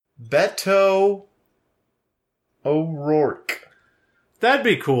Beto O'Rourke. That'd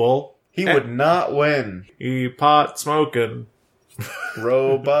be cool. He would not win. He pot smoking.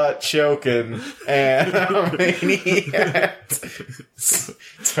 Robot choking. And maniac.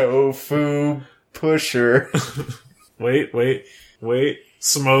 Tofu pusher. Wait.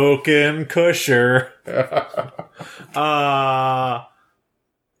 Smoking cusher. Now,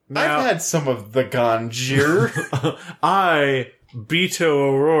 I've had some of the ganjir. I, Beto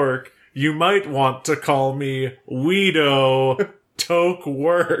O'Rourke, you might want to call me Weedo Toke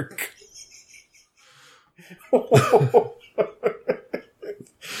Work.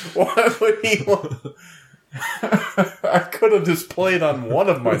 Why would he want... I could have just played on one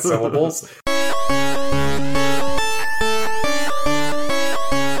of my syllables.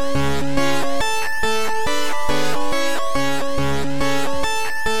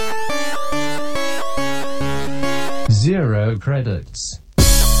 Zero credits.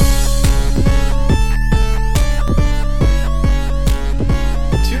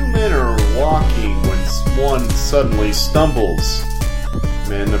 Two men are walking when one suddenly stumbles.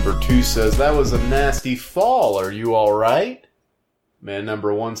 Man number 2 says, "That was a nasty fall. Are you alright?" Man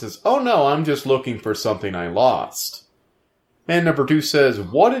number 1 says, "Oh no, I'm just looking for something I lost." Man number 2 says,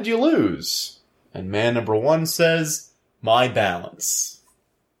 "What did you lose?" And man number 1 says, "My balance."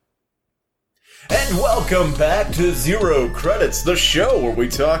 And welcome back to Zero Credits, the show where we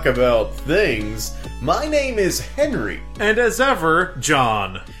talk about things. My name is Henry. And as ever,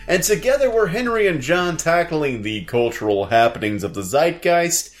 John. And together we're Henry and John tackling the cultural happenings of the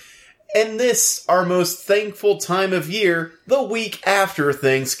zeitgeist. And this, our most thankful time of year, the week after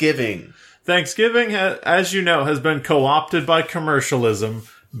Thanksgiving. Thanksgiving, as you know, has been co-opted by commercialism.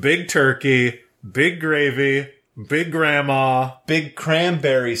 Big turkey, big gravy, big grandma. Big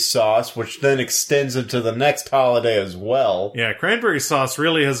cranberry sauce, which then extends into the next holiday as well. Yeah, cranberry sauce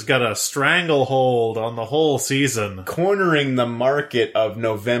really has got a stranglehold on the whole season. Cornering the market of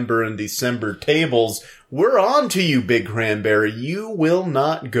November and December tables. We're on to you, Big Cranberry. You will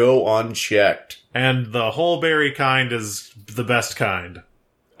not go unchecked. And the whole berry kind is the best kind.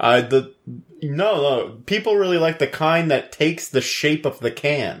 No. People really like the kind that takes the shape of the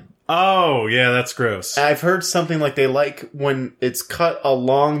can. Oh, yeah, that's gross. I've heard something like they like when it's cut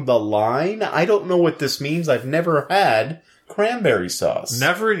along the line. I don't know what this means. I've never had cranberry sauce.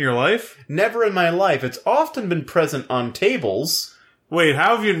 Never in your life? Never in my life. It's often been present on tables. Wait,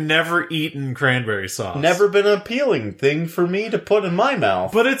 how have you never eaten cranberry sauce? Never been an appealing thing for me to put in my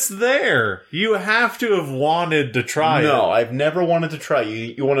mouth. But it's there. You have to have wanted to try it. No, I've never wanted to try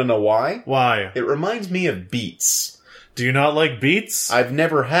it. You want to know why? Why? It reminds me of beets. Do you not like beets? I've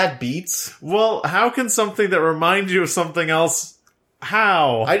never had beets. Well, how can something that reminds you of something else...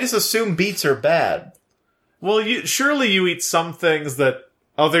 How? I just assume beets are bad. Well, surely you eat some things that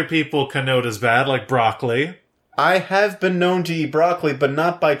other people connote as bad, like broccoli. I have been known to eat broccoli, but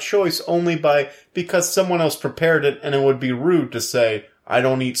not by choice, only because someone else prepared it, and it would be rude to say, I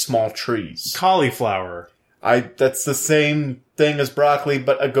don't eat small trees. Cauliflower. That's the same thing as broccoli,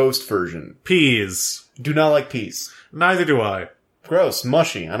 but a ghost version. Peas. Do not like peas. Neither do I. Gross.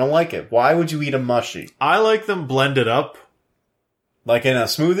 Mushy. I don't like it. Why would you eat a mushy? I like them blended up. Like in a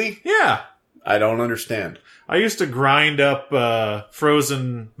smoothie? Yeah. I don't understand. I used to grind up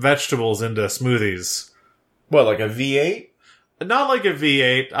frozen vegetables into smoothies. What, like a V8? Not like a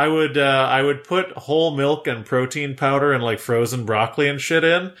V8. I would put whole milk and protein powder and like frozen broccoli and shit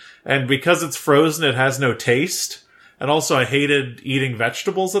in. And because it's frozen, it has no taste. And also I hated eating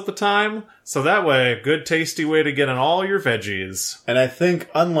vegetables at the time. So that way, a good tasty way to get in all your veggies. And I think,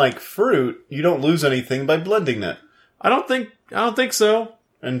 unlike fruit, you don't lose anything by blending it. I don't think so.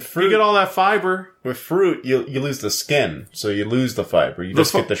 And fruit, you get all that fiber. With fruit, you lose the skin, so you lose the fiber. You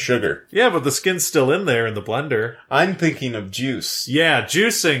just get the sugar. Yeah, but the skin's still in there in the blender. I'm thinking of juice. Yeah,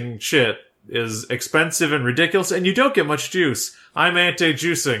 juicing shit is expensive and ridiculous, and you don't get much juice. I'm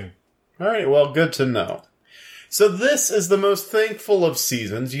anti-juicing. Alright, well, good to know. So this is the most thankful of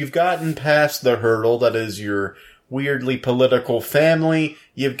seasons. You've gotten past the hurdle that is your weirdly political family.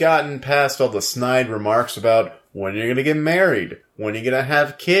 You've gotten past all the snide remarks about when you're going to get married, when you're going to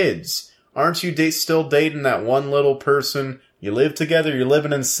have kids. Aren't you still dating that one little person? You live together, you're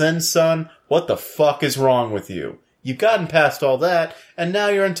living in sin, son? What the fuck is wrong with you? You've gotten past all that, and now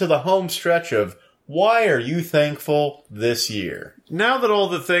you're into the home stretch of why are you thankful this year? Now that all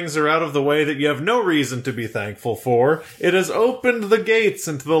the things are out of the way that you have no reason to be thankful for, it has opened the gates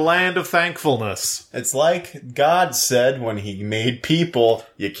into the land of thankfulness. It's like God said when he made people,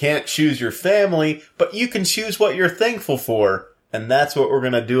 you can't choose your family, but you can choose what you're thankful for. And that's what we're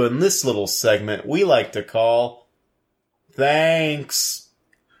going to do in this little segment we like to call Thanks.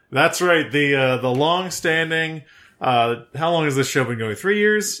 That's right. The long-standing. How long has this show been going? 3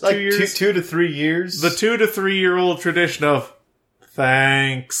 years? Like 2 years? 2 to 3 years. The 2 to 3 year old tradition of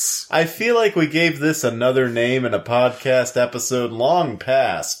thanks. I feel like we gave this another name in a podcast episode long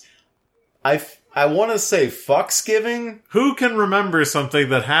past. I want to say Fucksgiving. Who can remember something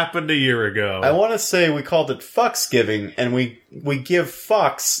that happened a year ago? I want to say we called it Fucksgiving, and we give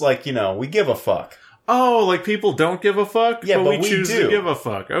fucks, like, we give a fuck. Oh, like people don't give a fuck? Yeah, but we choose do. to give a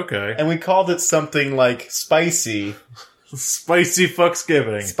fuck. Okay. And we called it something like Spicy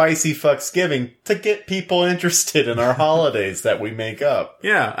Fucksgiving. Spicy Fucksgiving to get people interested in our holidays that we make up.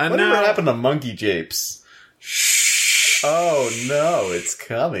 Yeah, and Whatever now... happened to Monkey Japes? Oh no, it's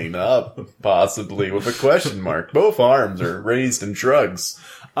coming up, possibly, with a question mark. Both arms are raised in shrugs.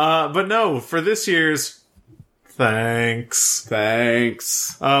 But no, for this year's thanks.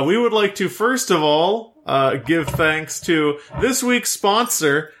 Thanks. We would like to, first of all, give thanks to this week's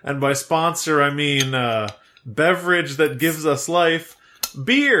sponsor, and by sponsor I mean beverage that gives us life,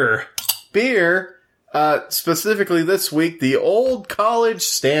 beer. Beer, specifically this week, the Old College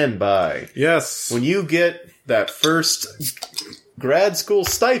Standby. Yes. When you get that first grad school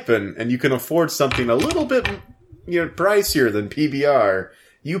stipend and you can afford something a little bit pricier than PBR,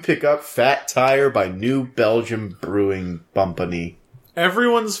 you pick up Fat Tire by New Belgium Brewing Company.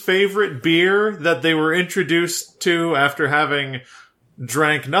 Everyone's favorite beer that they were introduced to after having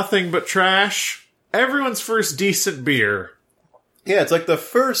drank nothing but trash. Everyone's first decent beer. Yeah, it's like the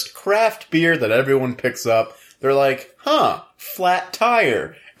first craft beer that everyone picks up. They're like, Flat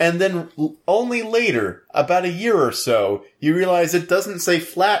Tire. And then only later, about a year or so, you realize it doesn't say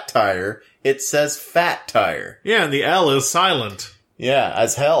Flat Tire, it says Fat Tire. Yeah, and the L is silent. Yeah,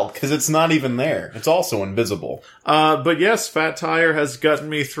 as hell, because it's not even there. It's also invisible. But yes, Fat Tire has gotten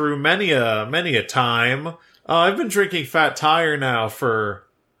me through many a time. I've been drinking Fat Tire now for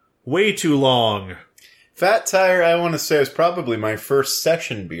way too long. Fat Tire, I want to say, was probably my first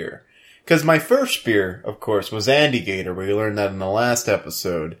session beer. Because my first beer, of course, was Andygator. We learned that in the last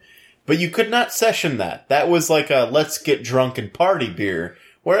episode. But you could not session that. That was like a let's get drunk and party beer.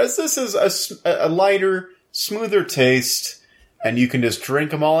 Whereas this is a lighter, smoother taste, and you can just drink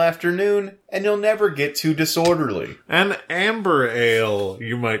them all afternoon, and you'll never get too disorderly. An amber ale,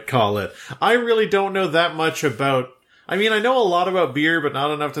 you might call it. I really don't know that much about... I mean, I know a lot about beer, but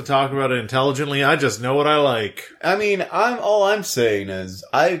not enough to talk about it intelligently. I just know what I like. I mean, all I'm saying is,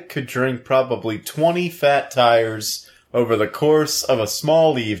 I could drink probably 20 Fat Tires over the course of a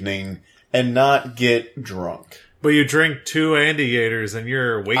small evening and not get drunk. But you drink 2 Andygators and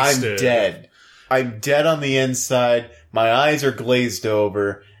you're wasted. I'm dead. I'm dead on the inside. My eyes are glazed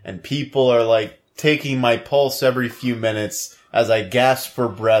over, and people are like taking my pulse every few minutes as I gasp for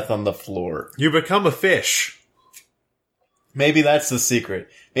breath on the floor. You become a fish. Maybe that's the secret.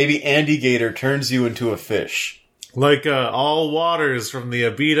 Maybe Andygator turns you into a fish. Like all waters from the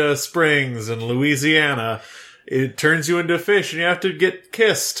Abita Springs in Louisiana, it turns you into a fish and you have to get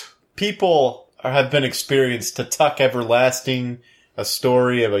kissed. People have been experienced to Tuck Everlasting, a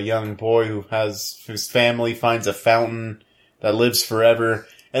story of a young boy whose family finds a fountain that lives forever.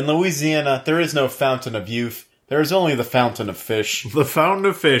 In Louisiana, there is no fountain of youth. There is only the fountain of fish. The fountain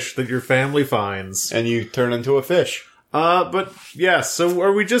of fish that your family finds. And you turn into a fish. But yeah, so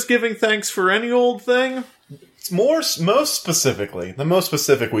are we just giving thanks for any old thing? It's most specifically, the most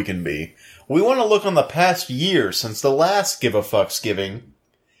specific we can be. We want to look on the past year since the last Give a Fucksgiving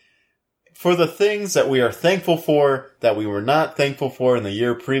for the things that we are thankful for, that we were not thankful for in the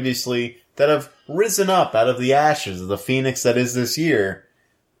year previously, that have risen up out of the ashes of the phoenix that is this year,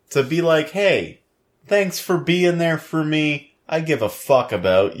 to be like, hey, thanks for being there for me. I give a fuck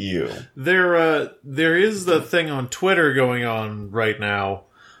about you. There is the thing on Twitter going on right now.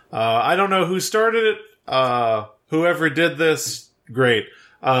 I don't know who started it. Whoever did this, great.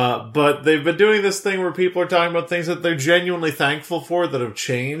 But they've been doing this thing where people are talking about things that they're genuinely thankful for that have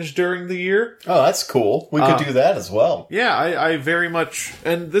changed during the year. Oh, that's cool. We could do that as well. Yeah, I very much...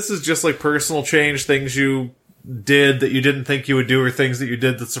 And this is just like personal change, things you did that you didn't think you would do, or things that you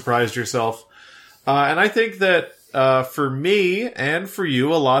did that surprised yourself. And I think that for me and for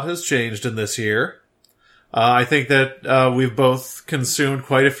you, a lot has changed in this year. I think that we've both consumed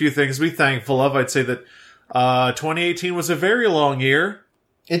quite a few things to be thankful of. I'd say that 2018 was a very long year.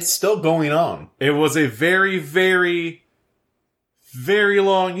 It's still going on. It was a very, very, very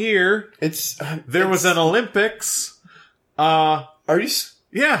long year. There was an Olympics. Are you...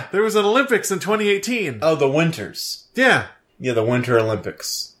 Yeah, there was an Olympics in 2018. Oh, the Winters. Yeah. Yeah, the Winter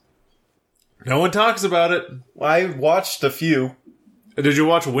Olympics. No one talks about it. I watched a few. Did you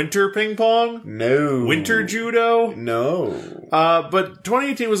watch Winter Ping Pong? No. Winter Judo? No. But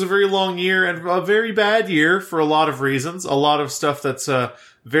 2018 was a very long year and a very bad year for a lot of reasons. A lot of stuff that's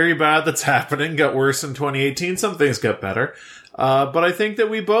very bad that's happening got worse in 2018. Some things got better. But I think that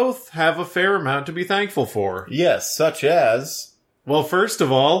we both have a fair amount to be thankful for. Yes, such as... Well, first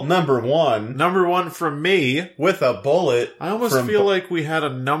of all... Number one from me. with a bullet. I almost feel like we had a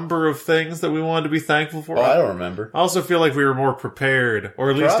number of things that we wanted to be thankful for. Oh, I don't remember. I also feel like we were more prepared,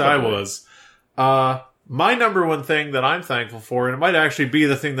 or at least Probably. I was. My number one thing that I'm thankful for, and it might actually be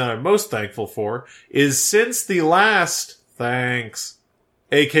the thing that I'm most thankful for, is since the last thanks,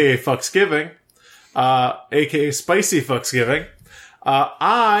 aka Fucksgiving, aka Spicy Fucksgiving,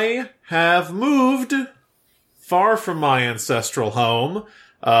 I have moved far from my ancestral home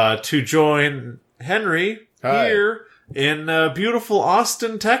to join Henry Hi. here in beautiful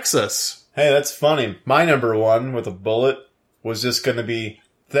Austin, Texas. Hey, that's funny. My number one with a bullet was just going to be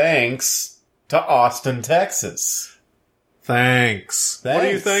thanks to Austin, Texas. Thanks. What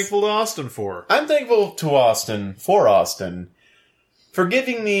are you Thanks. thankful to Austin for? I'm thankful to Austin, for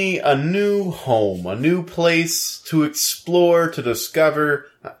giving me a new home, a new place to explore, to discover,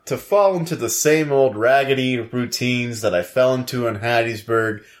 to fall into the same old raggedy routines that I fell into in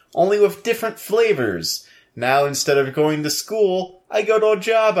Hattiesburg, only with different flavors. Now, instead of going to school, I go to a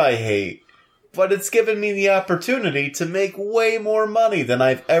job I hate. But it's given me the opportunity to make way more money than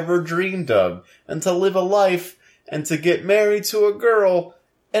I've ever dreamed of, and to live a life, and to get married to a girl,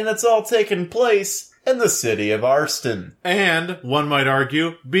 and it's all taken place in the city of Austin. And, one might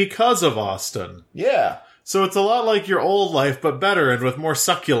argue, because of Austin. Yeah. So it's a lot like your old life, but better and with more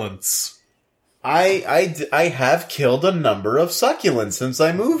succulents. I have killed a number of succulents since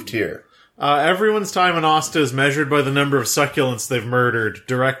I moved here. Everyone's time in Austin is measured by the number of succulents they've murdered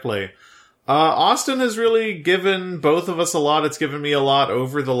directly. Austin has really given both of us a lot. It's given me a lot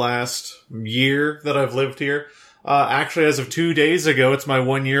over the last year that I've lived here. Actually, as of 2 days ago, it's my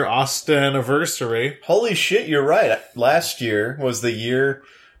 1 year Austin anniversary. Holy shit, you're right. Last year was the year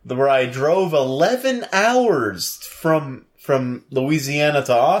where I drove 11 hours from Louisiana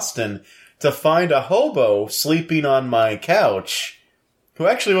to Austin to find a hobo sleeping on my couch who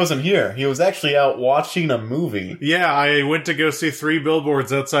actually wasn't here. He was actually out watching a movie. Yeah, I went to go see 3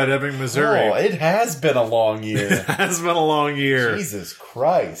 billboards outside Ebbing, Missouri. Oh, it has been a long year. It has been a long year. Jesus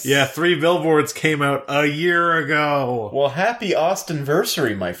Christ. Yeah, 3 billboards came out a year ago. Well, happy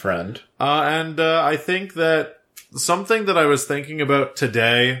Austinversary, my friend. And I think that something that I was thinking about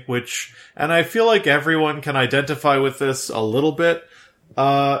today, and I feel like everyone can identify with this a little bit,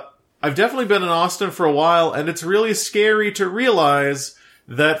 I've definitely been in Austin for a while, and it's really scary to realize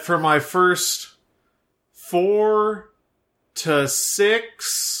that for my first 4 to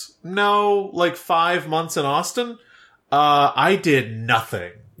 5 months in Austin, I did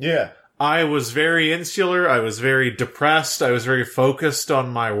nothing. Yeah. I was very insular, I was very depressed, I was very focused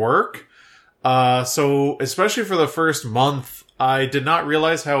on my work. So, especially for the first month, I did not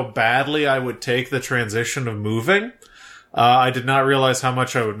realize how badly I would take the transition of moving. I did not realize how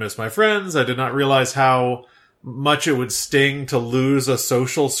much I would miss my friends. I did not realize how much it would sting to lose a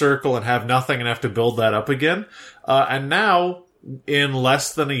social circle and have nothing and have to build that up again. And now, in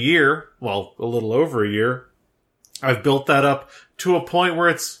less than a year, well, a little over a year, I've built that up to a point where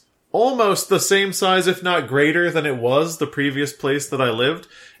it's almost the same size, if not greater, than it was the previous place that I lived.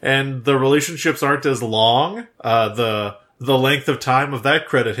 And the relationships aren't as long. The length of time of that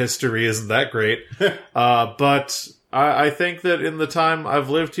credit history isn't that great. But I think that in the time I've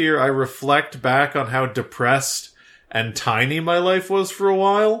lived here, I reflect back on how depressed and tiny my life was for a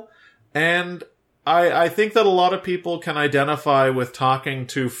while. And I think that a lot of people can identify with talking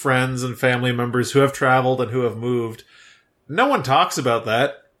to friends and family members who have traveled and who have moved. No one talks about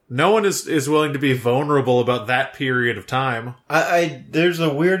that. No one is willing to be vulnerable about that period of time. There's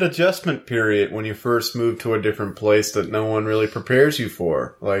a weird adjustment period when you first move to a different place that no one really prepares you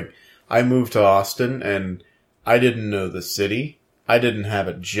for. Like, I moved to Austin and I didn't know the city. I didn't have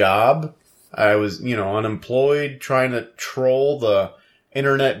a job. I was, unemployed, trying to troll the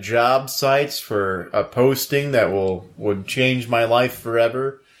internet job sites for a posting that would change my life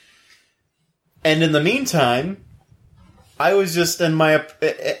forever. And in the meantime, I was just in my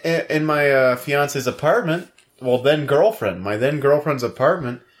fiance's apartment, my then girlfriend's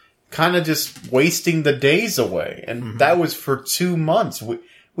apartment, kind of just wasting the days away. And that was for 2 months.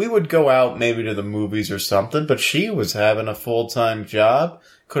 We would go out maybe to the movies or something, but she was having a full-time job,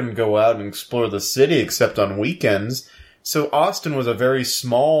 couldn't go out and explore the city except on weekends. So Austin was a very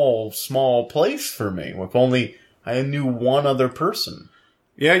small place for me, I knew one other person.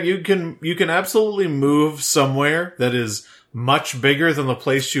 Yeah, you can absolutely move somewhere that is much bigger than the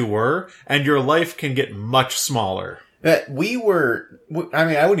place you were, and your life can get much smaller. I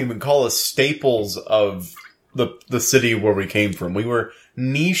wouldn't even call us staples of the city where we came from. We were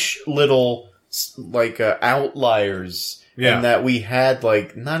niche little, outliers. Yeah. And that we had,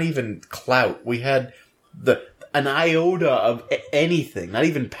 not even clout. We had an iota of anything, not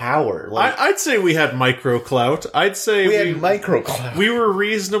even power. I'd say we had micro clout. I'd say we had micro clout. We were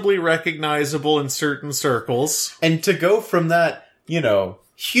reasonably recognizable in certain circles. And to go from that,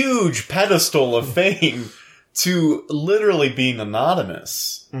 huge pedestal of fame to literally being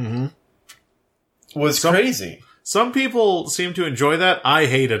anonymous was crazy. Some people seem to enjoy that. I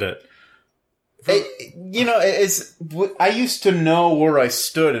hated it. I used to know where I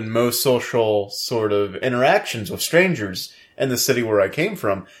stood in most social sort of interactions with strangers in the city where I came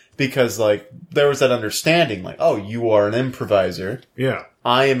from because, there was that understanding, oh, you are an improviser. Yeah.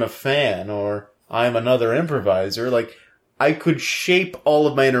 I am a fan, or I am another improviser. I could shape all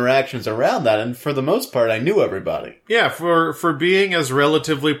of my interactions around that, and for the most part, I knew everybody. Yeah, for being as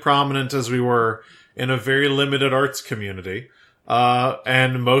relatively prominent as we were in a very limited arts community.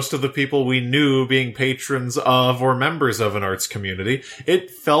 And most of the people we knew being patrons of or members of an arts community, it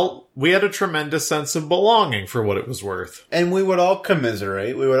felt we had a tremendous sense of belonging for what it was worth. And we would all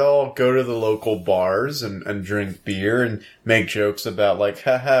commiserate. We would all go to the local bars and drink beer and make jokes about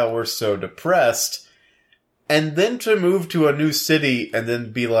haha, we're so depressed. And then to move to a new city and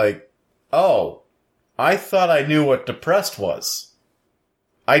then be oh, I thought I knew what depressed was.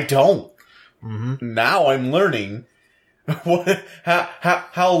 I don't. Mm-hmm. Now I'm learning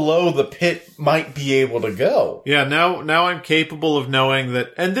how low the pit might be able to go. Yeah, now I'm capable of knowing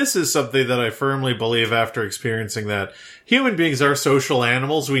that, and this is something that I firmly believe after experiencing that. Human beings are social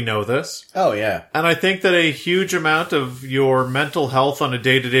animals, we know this. Oh, yeah. And I think that a huge amount of your mental health on a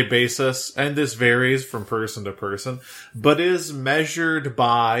day-to-day basis, and this varies from person to person, but is measured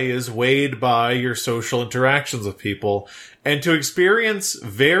by, is weighed by your social interactions with people. And to experience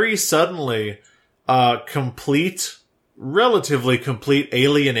very suddenly relatively complete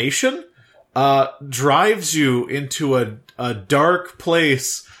alienation drives you into a dark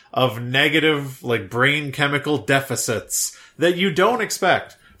place of negative, brain chemical deficits that you don't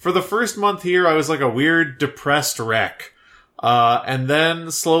expect. For the first month here, I was like a weird, depressed wreck. And then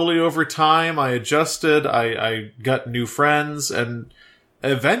slowly over time, I adjusted, I got new friends, and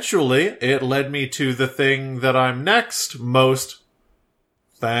eventually it led me to the thing that I'm next most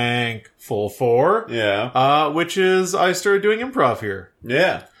thankful for. Yeah. Which is I started doing improv here.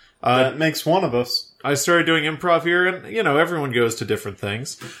 Yeah. That makes one of us. I started doing improv here, and, everyone goes to different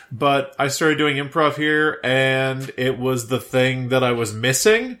things. But I started doing improv here, and it was the thing that I was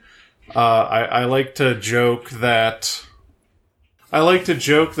missing. I like to joke that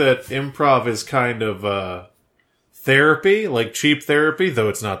improv is kind of therapy, cheap therapy, though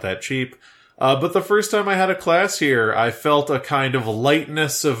it's not that cheap. But the first time I had a class here, I felt a kind of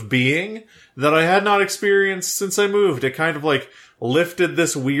lightness of being that I had not experienced since I moved. It kind of lifted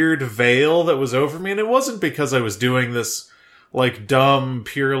this weird veil that was over me, and it wasn't because I was doing this dumb,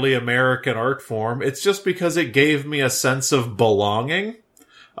 purely American art form. It's just because it gave me a sense of belonging,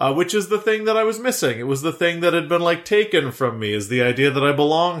 which is the thing that I was missing. It was the thing that had been taken from me, is the idea that I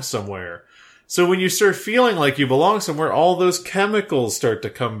belong somewhere. So when you start feeling like you belong somewhere, all those chemicals start to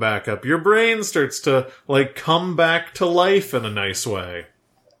come back up. Your brain starts to, come back to life in a nice way.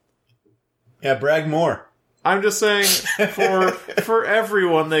 Yeah, brag more. I'm just saying, for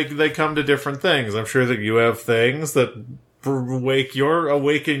everyone, they come to different things. I'm sure that you have things that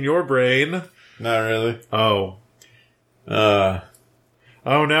awaken your brain. Not really. Oh.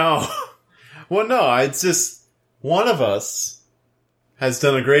 Oh no. Well, no, it's just one of us has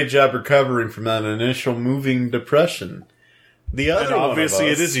done a great job recovering from that initial moving depression. The other and obviously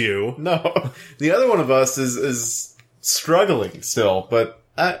one of us, it is you. No, the other one of us is struggling still. But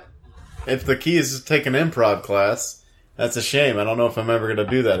if the key is to take an improv class, that's a shame. I don't know if I'm ever going to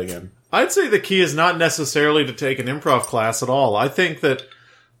do that again. I'd say the key is not necessarily to take an improv class at all. I think that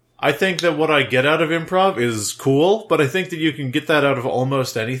what I get out of improv is cool, but I think that you can get that out of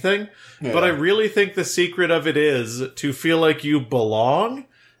almost anything. Yeah. But I really think the secret of it is to feel like you belong.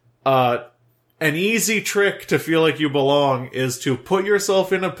 An easy trick to feel like you belong is to put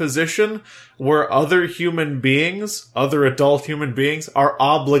yourself in a position where other human beings, other adult human beings, are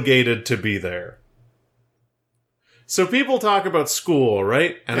obligated to be there. So people talk about school,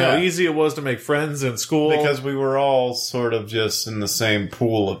 right? And how easy it was to make friends in school. Because we were all sort of just in the same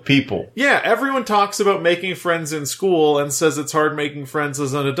pool of people. Yeah, everyone talks about making friends in school and says it's hard making friends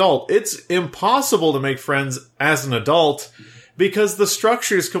as an adult. It's impossible to make friends as an adult Because the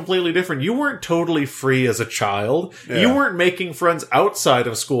structure is completely different. You weren't totally free as a child. Yeah. You weren't making friends outside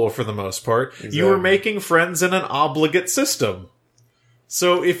of school for the most part. You were Exactly. making friends in an obligate system.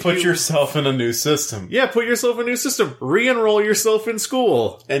 So if Put you... yourself in a new system. Yeah, put yourself in a new system. Re-enroll yourself in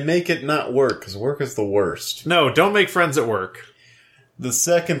school. And make it not work, because work is the worst. No, don't make friends at work. The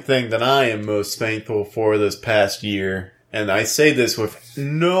second thing that I am most thankful for this past year, and I say this with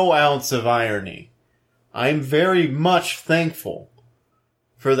no ounce of irony, I'm very much thankful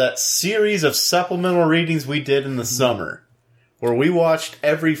for that series of supplemental readings we did in the summer, where we watched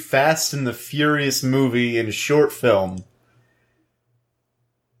every Fast and the Furious movie in short film.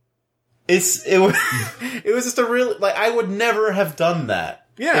 It was it was just a real, like, I would never have done that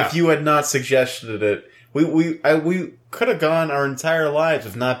Yeah. if you had not suggested it. We could have gone our entire lives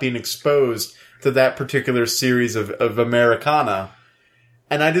of not being exposed to that particular series of Americana,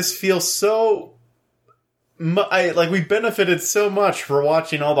 and I just feel so. We benefited so much for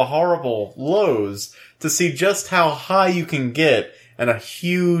watching all the horrible lows to see just how high you can get in a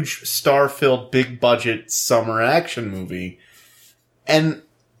huge, star-filled, big-budget summer action movie. And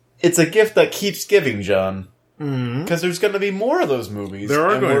it's a gift that keeps giving, John. Because there's going to be more of those movies. There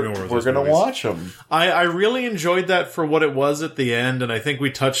are and going to be we're- more of We're those going to movies. watch them. I really enjoyed that for what it was at the end, and I think we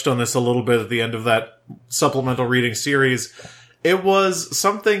touched on this a little bit at the end of that supplemental reading series. It was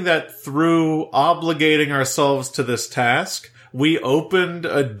something that, through obligating ourselves to this task, we opened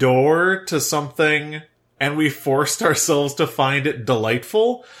a door to something and we forced ourselves to find it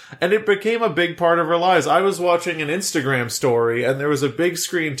delightful, and it became a big part of our lives. I was watching an Instagram story, and there was a big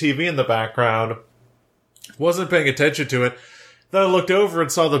screen TV in the background. Wasn't paying attention to it. Then I looked over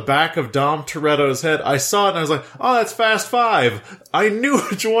and saw the back of Dom Toretto's head. I saw it and I was like, oh, that's Fast Five. I knew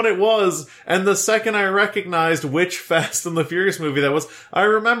which one it was. And the second I recognized which Fast and the Furious movie that was, I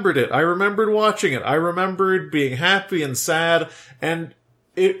remembered it. I remembered watching it. I remembered being happy and sad. And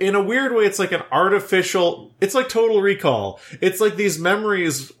in a weird way, it's like an artificial, it's like Total Recall. It's like these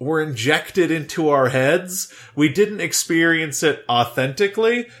memories were injected into our heads. We didn't experience it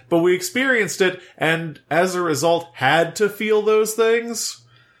authentically, but we experienced it, and as a result, had to feel those things.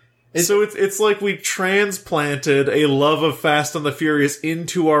 So it's like we transplanted a love of Fast and the Furious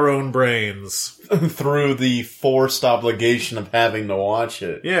into our own brains. Through the forced obligation of having to watch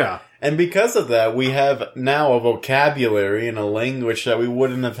it. Yeah. And because of that, we have now a vocabulary and a language that we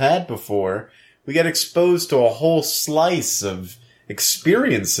wouldn't have had before. We get exposed to a whole slice of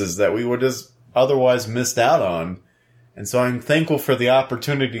experiences that we would have otherwise missed out on. And so I'm thankful for the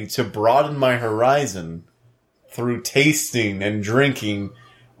opportunity to broaden my horizon through tasting and drinking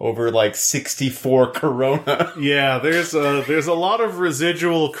over like 64 Corona. Yeah, there's a lot of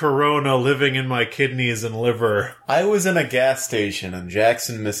residual Corona living in my kidneys and liver. I was in a gas station in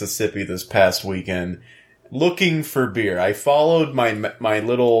Jackson, Mississippi this past weekend looking for beer. I followed my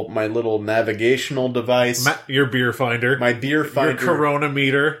little navigational device, Your beer finder. my beer finder, Your Corona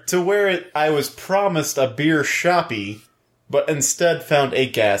meter. to where I was promised a beer shoppy, but instead found a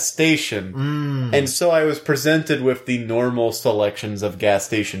gas station. And so I was presented with the normal selections of gas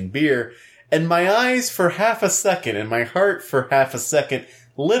station beer, and my eyes for half a second and my heart for half a second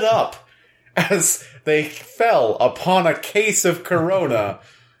lit up as they fell upon a case of Corona.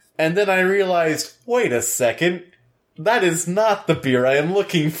 And then I realized, wait a second, that is not the beer I am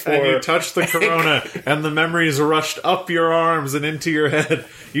looking for. And you touched the Corona, and the memories rushed up your arms and into your head.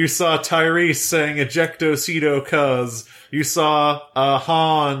 You saw Tyrese saying ejectocito cuz. You saw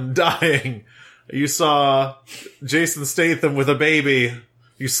Han dying. You saw Jason Statham with a baby.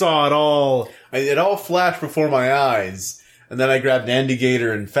 You saw it all. It all flashed before my eyes. And then I grabbed Andy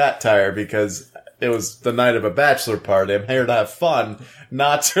Gator and Fat Tire because it was the night of a bachelor party. I'm here to have fun,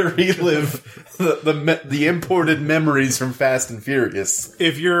 not to relive the imported memories from Fast and Furious.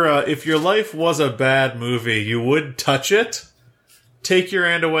 If your life was a bad movie, you would touch it, take your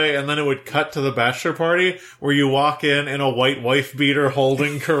hand away, and then it would cut to the bachelor party where you walk in a white wife beater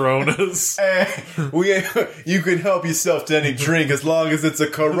holding Coronas. You can help yourself to any drink as long as it's a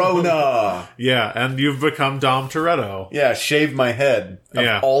Corona. Yeah, and you've become Dom Toretto. Yeah, shave my head of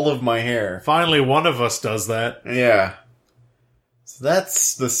Yeah. all of my hair. Finally, one of us does that. Yeah. So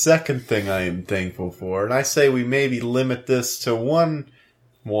that's the second thing I am thankful for. And I say we maybe limit this to one.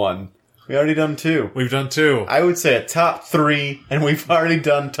 We already done two. We've done two. I would say a top three, and we've already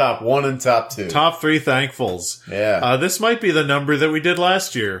done top one and top two. Top 3 thankfuls. Yeah. This might be the number that we did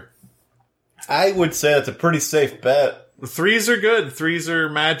last year. I would say that's a pretty safe bet. 3s are good. 3s are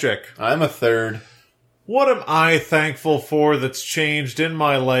magic. I'm a third. What am I thankful for that's changed in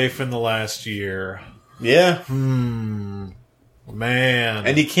my life in the last year? Yeah. Man.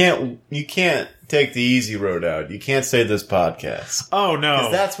 And you can't take the easy road out. You can't say this podcast. Oh, no.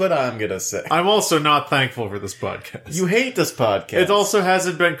 'Cause that's what I'm gonna say. I'm also not thankful for this podcast. You hate this podcast. It also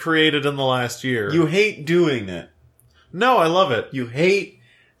hasn't been created in the last year. You hate doing it. No, I love it. You hate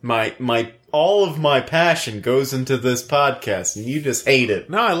my all of my passion goes into this podcast, and you just hate it.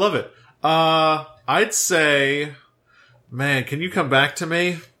 No, I love it. I'd say, man, can you come back to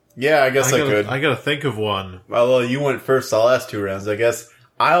me? Yeah, I guess I could. I gotta think of one. Well, you went first the last 2 rounds. I guess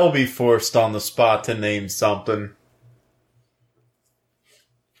I'll be forced on the spot to name something.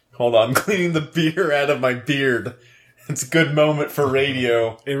 Hold on, I'm cleaning the beer out of my beard. It's a good moment for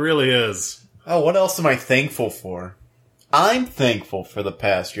radio. It really is. Oh, what else am I thankful for? I'm thankful for the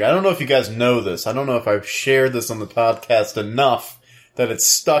past year. I don't know if you guys know this. I don't know if I've shared this on the podcast enough that it's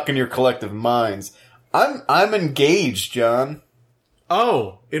stuck in your collective minds. I'm engaged, John.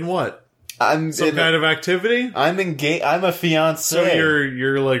 Oh, in what? Some kind of activity? I'm engaged. I'm a fiancé. So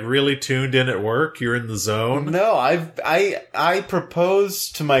you're like really tuned in at work? You're in the zone? No, I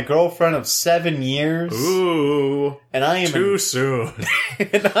proposed to my girlfriend of 7 years. Ooh. And I am too soon.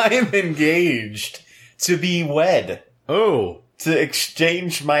 And I am engaged to be wed. Oh. To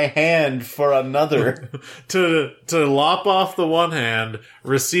exchange my hand for another. to lop off the one hand,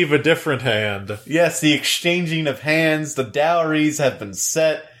 receive a different hand. Yes, the exchanging of hands, the dowries have been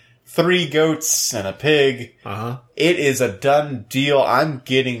set. 3 goats and a pig. Uh-huh. It is a done deal. I'm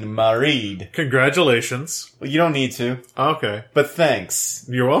getting married. Congratulations. Well, you don't need to. Okay. But thanks.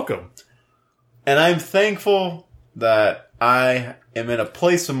 You're welcome. And I'm thankful that I am in a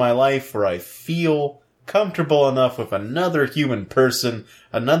place in my life where I feel comfortable enough with another human person,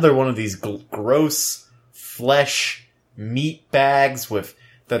 another one of these gross flesh meat bags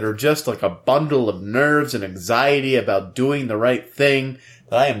that are just like a bundle of nerves and anxiety about doing the right thing,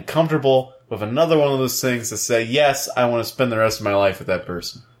 that I am comfortable with another one of those things to say, yes, I want to spend the rest of my life with that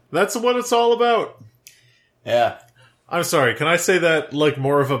person. That's what it's all about. Yeah. I'm sorry, can I say that like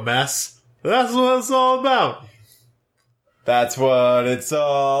more of a mess? That's what it's all about. That's what it's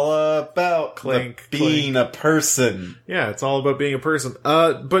all about. Clink, being clink. a person. Yeah, it's all about being a person.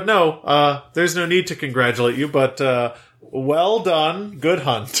 But no, there's no need to congratulate you, but, well done. Good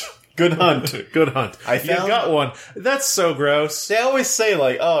hunt. Good hunt. Good hunt. I You found- got one. That's so gross. They always say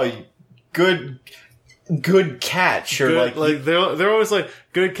like, "Oh, good catch," or Good, they're always like,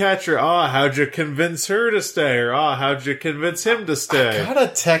 good catcher. Ah, how'd you convince her to stay? Or how'd you convince him to I stay? got a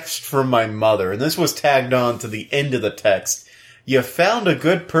text from my mother, and this was tagged on to the end of the text. You found a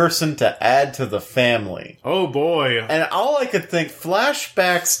good person to add to the family. Oh boy. And all I could think,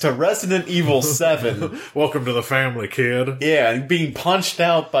 flashbacks to Resident Evil 7. Welcome to the family, kid. Yeah, and being punched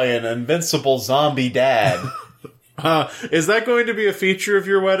out by an invincible zombie dad. Is that going to be a feature of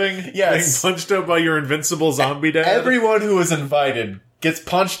your wedding? Yes. Being punched out by your invincible zombie dad? Everyone who was invited gets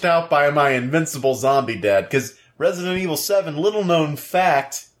punched out by my invincible zombie dad, because Resident Evil 7, little known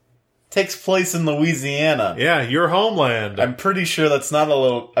fact, takes place in Louisiana. Yeah, your homeland. I'm pretty sure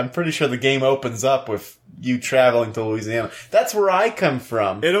I'm pretty sure the game opens up with you traveling to Louisiana. That's where I come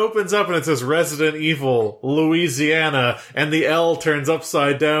from. It opens up and it says Resident Evil, Louisiana, and the L turns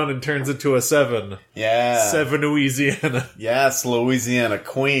upside down and turns into a 7. Yeah. 7 Louisiana. Yes, Louisiana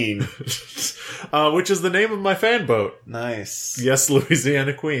Queen. Which is the name of my fan boat. Nice. Yes,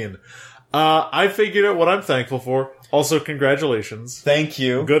 Louisiana Queen. I figured out what I'm thankful for. Also, congratulations. Thank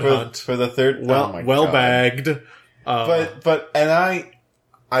you. Good hunt. For the third. Well, oh my well God. bagged. And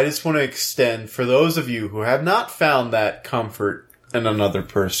I just want to extend, for those of you who have not found that comfort in another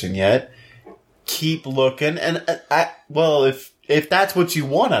person yet, keep looking. And, if that's what you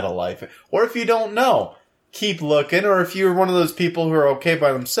want out of life, or if you don't know, keep looking. Or if you're one of those people who are okay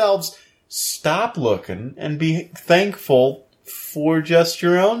by themselves, stop looking and be thankful for just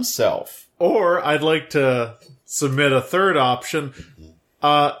your own self. Or I'd like to submit a third option.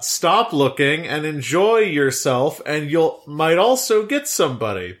 Stop looking and enjoy yourself, and might also get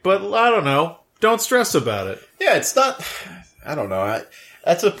somebody. But I don't know. Don't stress about it. Yeah, it's not. I don't know.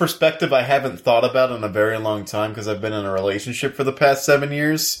 That's a perspective I haven't thought about in a very long time because I've been in a relationship for the past 7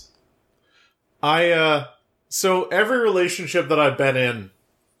 years. So every relationship that I've been in,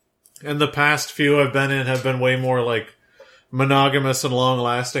 and the past few I've been in, have been way more like monogamous and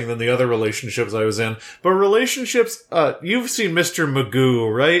long-lasting than the other relationships I was in. But relationships, you've seen Mr.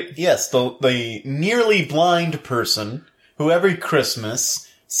 Magoo, right? Yes, the nearly blind person who every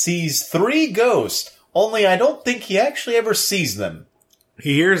Christmas sees 3 ghosts, only I don't think he actually ever sees them.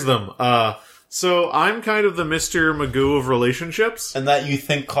 He hears them. So I'm kind of the Mr. Magoo of relationships. And that you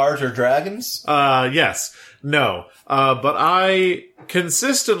think cars are dragons? Yes. No. But I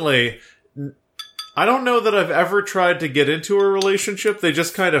consistently I don't know that I've ever tried to get into a relationship. They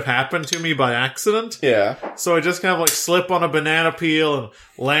just kind of happen to me by accident. Yeah. So I just kind of like slip on a banana peel and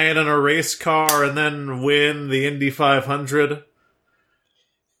land in a race car and then win the Indy 500.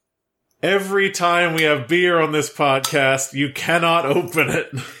 Every time we have beer on this podcast, you cannot open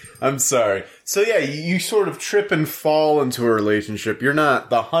it. I'm sorry. So yeah, you sort of trip and fall into a relationship. You're not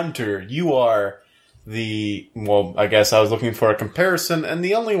the hunter. You are well, I guess I was looking for a comparison, and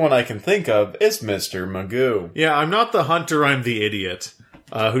the only one I can think of is Mr. Magoo. Yeah, I'm not the hunter, I'm the idiot.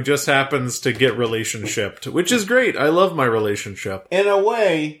 Who just happens to get relationshiped, which is great. I love my relationship. In a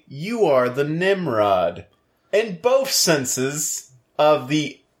way, you are the Nimrod. In both senses of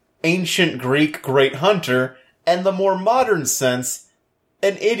the ancient Greek great hunter, and the more modern sense,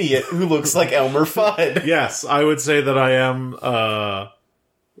 an idiot who looks like Elmer Fudd. Yes, I would say that I am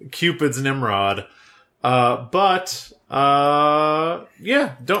Cupid's Nimrod. But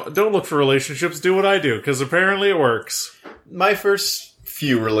yeah, don't look for relationships. Do what I do, because apparently it works. My first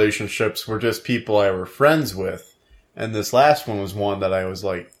few relationships were just people I were friends with. And this last one was one that I was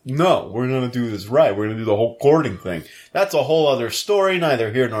like, no, we're going to do this right. We're going to do the whole courting thing. That's a whole other story,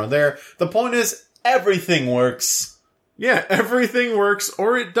 neither here nor there. The point is, everything works. Yeah, everything works,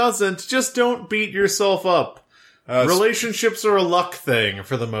 or it doesn't. Just don't beat yourself up. Relationships are a luck thing,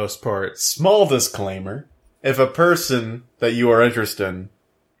 for the most part. Small disclaimer. If a person that you are interested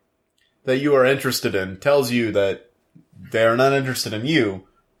in tells you that they're not interested in you,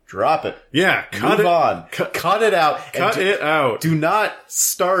 drop it. Yeah, Move on. Cut it out. Cut it out. Do not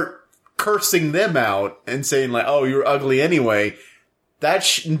start cursing them out and saying like, oh, you're ugly anyway. That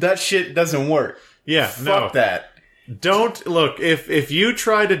shit doesn't work. Yeah, Fuck that. Don't, look, if you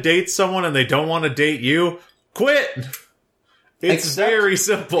try to date someone and they don't want to date you, quit! It's very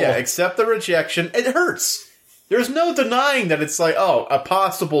simple. Yeah, accept the rejection. It hurts. There's no denying that it's like, oh, a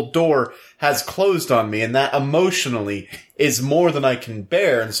possible door has closed on me, and that emotionally is more than I can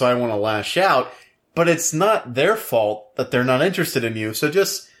bear, and so I want to lash out. But it's not their fault that they're not interested in you, so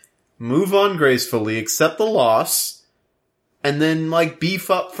just move on gracefully, accept the loss, and then, like,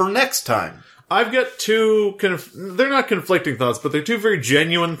 beef up for next time. I've got two, they're not conflicting thoughts, but they're two very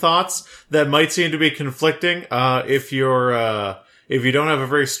genuine thoughts that might seem to be conflicting, if you don't have a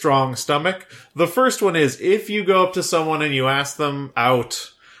very strong stomach. The first one is, if you go up to someone and you ask them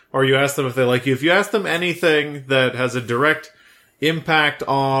out, or you ask them if they like you, if you ask them anything that has a direct impact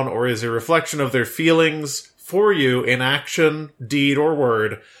on, or is a reflection of their feelings for you in action, deed, or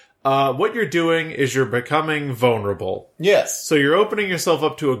word, what you're doing is you're becoming vulnerable. Yes. So you're opening yourself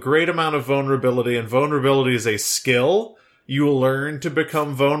up to a great amount of vulnerability, and vulnerability is a skill. You will learn to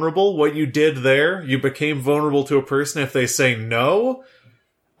become vulnerable. What you did there, you became vulnerable to a person. If they say no,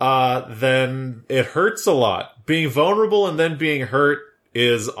 then it hurts a lot. Being vulnerable and then being hurt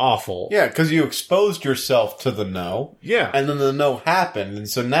is awful. Yeah, because you exposed yourself to the no. Yeah. And then the no happened, and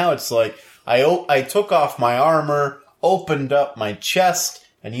so now it's like, I took off my armor, opened up my chest,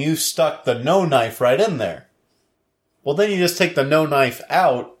 and you stuck the no knife right in there. Well, then you just take the no knife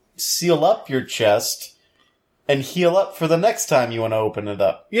out, seal up your chest, and heal up for the next time you want to open it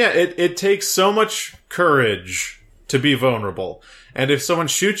up. Yeah, it takes so much courage to be vulnerable. And if someone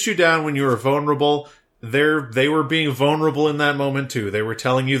shoots you down when you were vulnerable, they were being vulnerable in that moment too. They were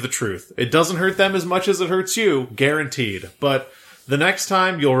telling you the truth. It doesn't hurt them as much as it hurts you, guaranteed. But the next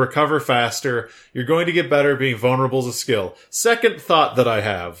time, you'll recover faster. You're going to get better. Being vulnerable is a skill. Second thought that I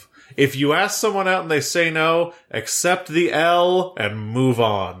have. If you ask someone out and they say no, accept the L and move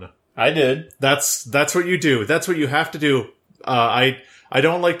on. I did. That's what you do. That's what you have to do. I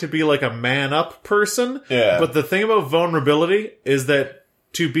don't like to be like a man-up person. Yeah. But the thing about vulnerability is that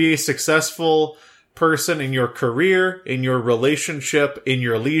to be a successful person in your career, in your relationship, in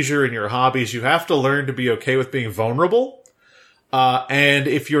your leisure, in your hobbies, you have to learn to be okay with being vulnerable. And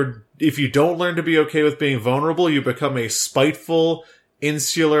if you don't learn to be okay with being vulnerable, you become a spiteful,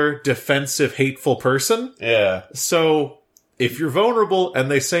 insular, defensive, hateful person. Yeah. So, if you're vulnerable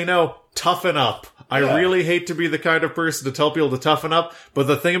and they say no, toughen up. I really hate to be the kind of person to tell people to toughen up, but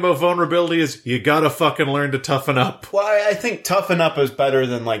the thing about vulnerability is you gotta fucking learn to toughen up. Well, I think toughen up is better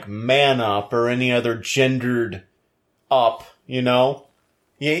than, like, man up or any other gendered up, you know?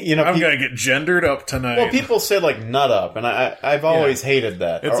 You know, I'm gonna get gendered up tonight. Well, people say, like, nut up, and I've always hated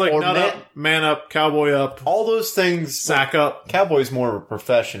that. It's like nut up, man up, cowboy up, all those things. Sack up. Cowboy's more of a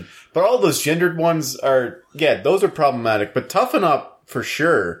profession. But all those gendered ones are, yeah, those are problematic. But toughen up, for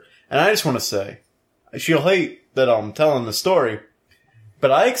sure. And I just want to say, she'll hate that I'm telling the story,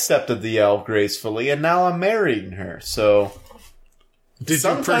 but I accepted the L gracefully, and now I'm marrying her, so... Did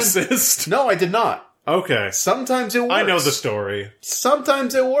you persist? No, I did not. Okay. Sometimes it works. I know the story.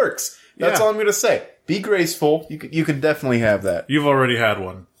 Sometimes it works. That's Yeah. all I'm going to say. Be graceful. You can definitely have that. You've already had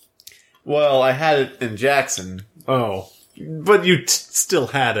one. Well, I had it in Jackson. Oh. But you still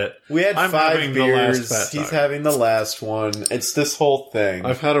had it. We had I'm 5 having the beers. last fat He's time. having the last one. It's this whole thing.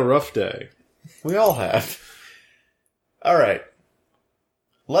 I've had a rough day. We all have. All right.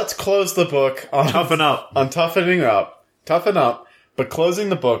 Let's close the book on Toughen up. on toughening up. Toughen up. But closing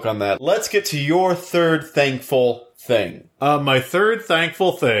the book on that, let's get to your third thankful thing. My third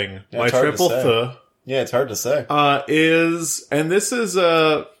thankful thing, my it's hard to triple say. th, Yeah, it's hard to say. is, and this is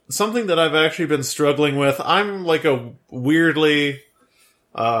something that I've actually been struggling with. I'm like a weirdly,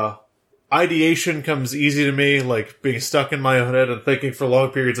 ideation comes easy to me, like being stuck in my own head and thinking for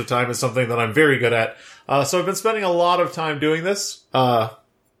long periods of time is something that I'm very good at. So I've been spending a lot of time doing this.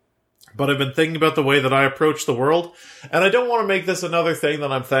 But I've been thinking about the way that I approach the world, and I don't want to make this another thing that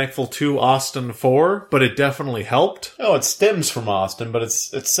I'm thankful to Austin for, but it definitely helped. Oh, it stems from Austin, but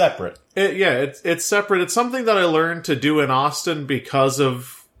it's separate. It's separate. It's something that I learned to do in Austin because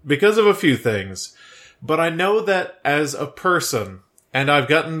of a few things. But I know that as a person, and I've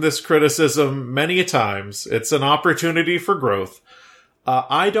gotten this criticism many a times, it's an opportunity for growth.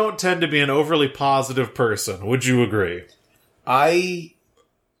 I don't tend to be an overly positive person. Would you agree? I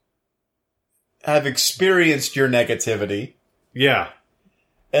have experienced your negativity, Yeah.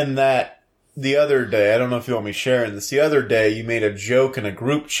 and that the other day, I don't know if you want me sharing this, the other day you made a joke in a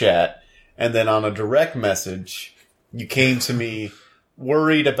group chat, and then on a direct message, you came to me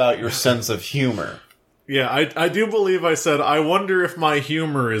worried about your sense of humor. Yeah, I do believe I said, I wonder if my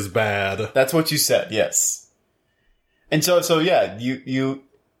humor is bad. That's what you said, yes. And so yeah,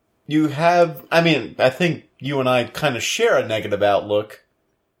 you have, I mean, I think you and I kind of share a negative outlook,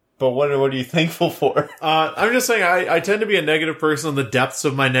 but what are you thankful for? I'm just saying, I tend to be a negative person. The depths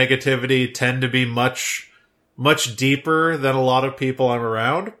of my negativity tend to be much, much deeper than a lot of people I'm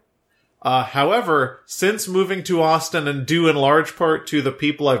around. However, since moving to Austin, and due in large part to the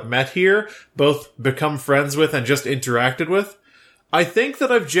people I've met here, both become friends with and just interacted with, I think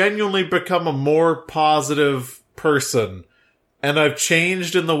that I've genuinely become a more positive person. And I've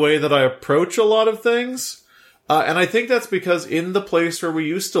changed in the way that I approach a lot of things. And I think that's because in the place where we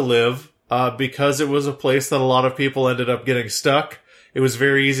used to live, because it was a place that a lot of people ended up getting stuck, it was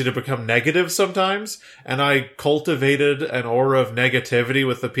very easy to become negative sometimes. And I cultivated an aura of negativity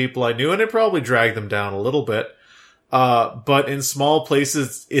with the people I knew, and it probably dragged them down a little bit. But in small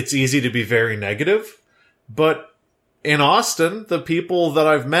places, it's easy to be very negative. But in Austin, the people that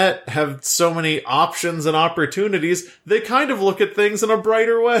I've met have so many options and opportunities, they kind of look at things in a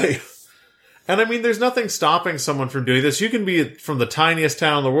brighter way. And I mean, there's nothing stopping someone from doing this. You can be from the tiniest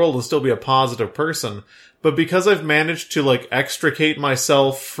town in the world and still be a positive person. But because I've managed to, like, extricate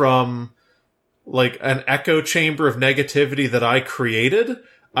myself from, like, an echo chamber of negativity that I created,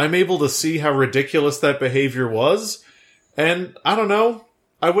 I'm able to see how ridiculous that behavior was. And, I don't know,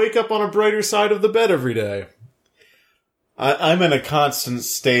 I wake up on a brighter side of the bed every day. I'm in a constant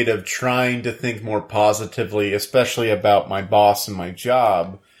state of trying to think more positively, especially about my boss and my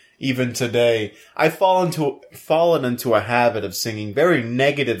job. Even today, I've fallen into a habit of singing very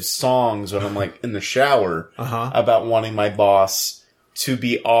negative songs when I'm like in the shower about wanting my boss to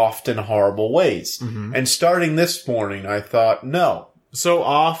be oft in horrible ways. Mm-hmm. And starting this morning, I thought, no. So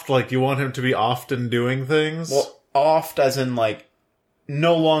oft, like you want him to be often doing things? Well, oft as in like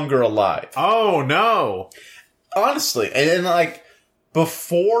no longer alive. Oh, no. Honestly, and like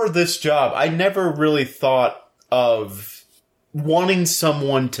before this job, I never really thought of wanting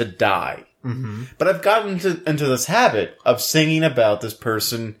someone to die. Mm-hmm. But I've gotten into this habit of singing about this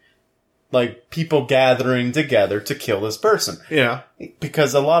person, like people gathering together to kill this person. Yeah.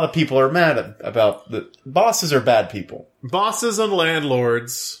 Because a lot of people are mad about the bosses are bad people. Bosses and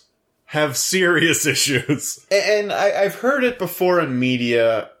landlords have serious issues. And I've heard it before in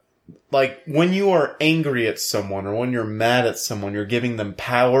media, like when you are angry at someone or when you're mad at someone, you're giving them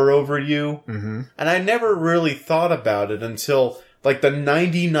power over you. Mm-hmm. And I never really thought about it until like the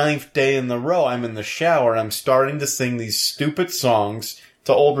 99th day in the row, I'm in the shower and I'm starting to sing these stupid songs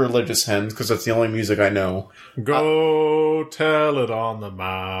to old religious hymns because that's the only music I know. Go tell it on the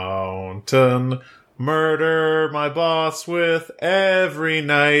mountain, murder my boss with every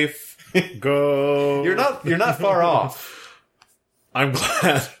knife. Go. You're not far off. I'm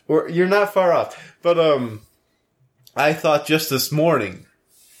glad. You're not far off. But, I thought just this morning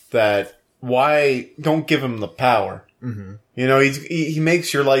that why don't give him the power? Mm-hmm. You know, he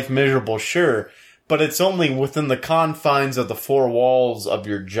makes your life miserable, sure, but it's only within the confines of the four walls of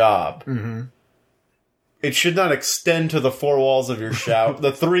your job. Mm-hmm. it should not extend to the four walls of your shower.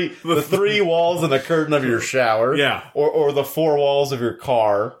 The three walls and the curtain of your shower. Yeah. Or the four walls of your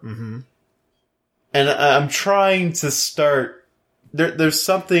car. Mm-hmm. And I'm trying to start... There's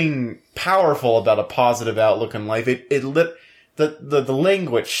something powerful about a positive outlook in life. The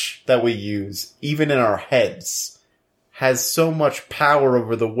language that we use, even in our heads, has so much power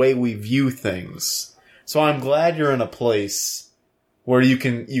over the way we view things. So I'm glad you're in a place where you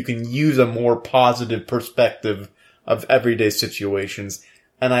can use a more positive perspective of everyday situations.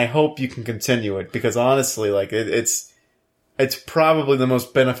 And I hope you can continue it, because honestly, like, it's probably the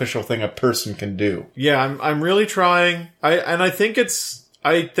most beneficial thing a person can do. Yeah, I'm really trying. I think it's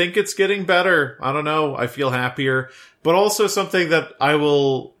getting better. I don't know. I feel happier. But also something that I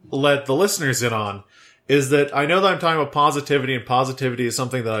will let the listeners in on is that I know that I'm talking about positivity, and positivity is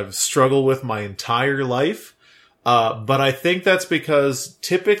something that I've struggled with my entire life. But I think that's because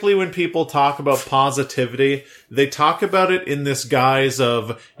typically when people talk about positivity, they talk about it in this guise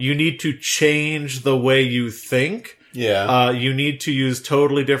of you need to change the way you think. Yeah. You need to use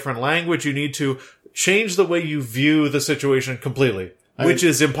totally different language. You need to change the way you view the situation completely, which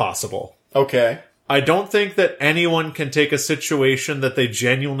is impossible. Okay. I don't think that anyone can take a situation that they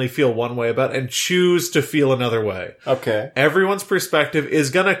genuinely feel one way about and choose to feel another way. Okay. Everyone's perspective is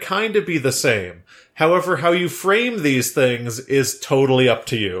gonna kind of be the same. However, how you frame these things is totally up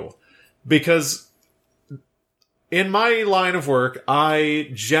to you. Because in my line of work,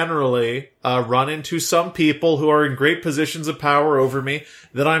 I generally run into some people who are in great positions of power over me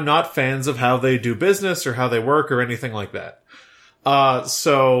that I'm not fans of how they do business or how they work or anything like that.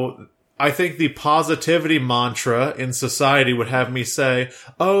 So I think the positivity mantra in society would have me say,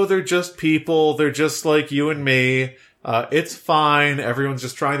 oh, they're just people. They're just like you and me. It's fine. Everyone's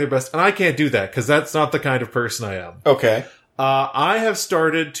just trying their best. And I can't do that because that's not the kind of person I am. Okay. I have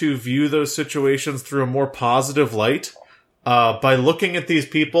started to view those situations through a more positive light, by looking at these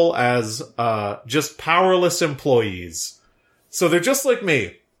people as, just powerless employees. So they're just like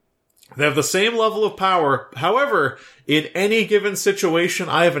me. They have the same level of power. However, in any given situation,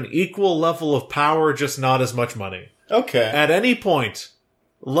 I have an equal level of power, just not as much money. Okay. At any point,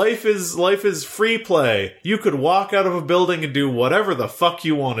 life is free play. You could walk out of a building and do whatever the fuck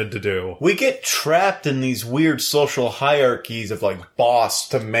you wanted to do. We get trapped in these weird social hierarchies of like boss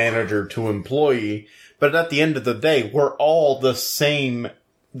to manager to employee, but at the end of the day, we're all the same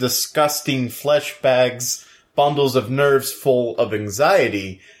disgusting flesh bags, bundles of nerves full of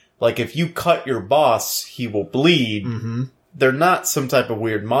anxiety. Like, if you cut your boss, he will bleed. Mm-hmm. They're not some type of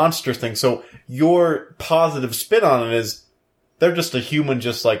weird monster thing. So your positive spin on it is they're just a human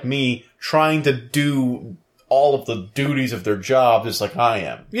just like me, trying to do all of the duties of their job just like I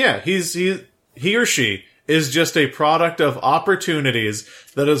am. Yeah, he or she is just a product of opportunities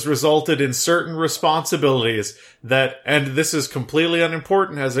that has resulted in certain responsibilities that, and this is completely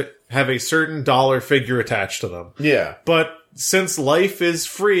unimportant, have a certain dollar figure attached to them. Yeah. But since life is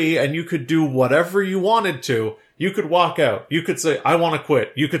free and you could do whatever you wanted to, you could walk out. You could say, I want to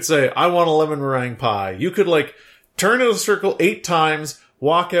quit. You could say, I want a lemon meringue pie. You could turn in a circle 8 times,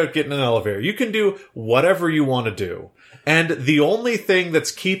 walk out, get in an elevator. You can do whatever you want to do. And the only thing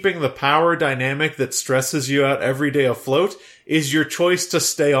that's keeping the power dynamic that stresses you out every day afloat is your choice to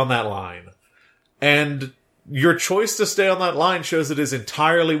stay on that line. And your choice to stay on that line shows it is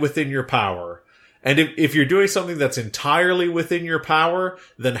entirely within your power. And if you're doing something that's entirely within your power,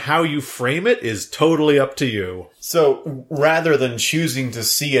 then how you frame it is totally up to you. So rather than choosing to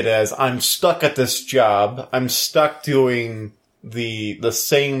see it as I'm stuck at this job, I'm stuck doing the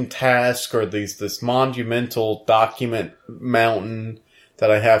same task or this monumental document mountain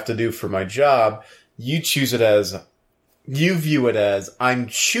that I have to do for my job, you view it as I'm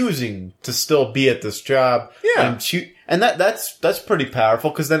choosing to still be at this job. Yeah. And that's pretty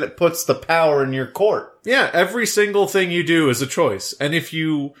powerful, because then it puts the power in your court. Yeah, every single thing you do is a choice. And if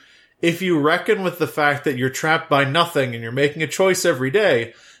you reckon with the fact that you're trapped by nothing and you're making a choice every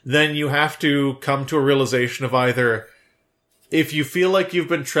day, then you have to come to a realization of either, if you feel like you've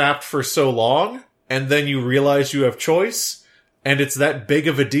been trapped for so long and then you realize you have choice and it's that big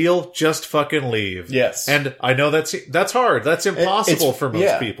of a deal, just fucking leave. Yes. And I know that's hard. That's impossible for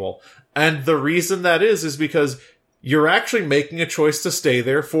most people. And the reason that is because you're actually making a choice to stay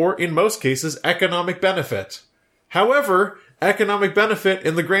there for, in most cases, economic benefit. However, economic benefit,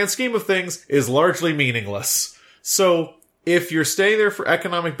 in the grand scheme of things, is largely meaningless. So, if you're staying there for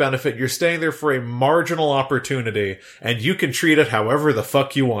economic benefit, you're staying there for a marginal opportunity, and you can treat it however the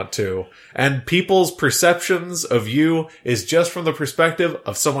fuck you want to. And people's perceptions of you is just from the perspective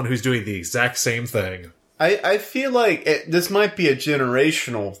of someone who's doing the exact same thing. I feel like this might be a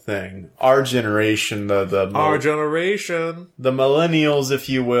generational thing. Our generation, Our generation. the millennials, if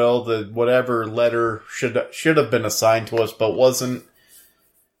you will, the whatever letter should have been assigned to us but wasn't.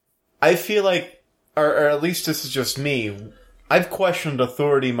 I feel like, or at least this is just me, I've questioned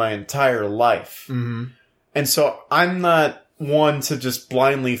authority my entire life. Mm-hmm. And so I'm not one to just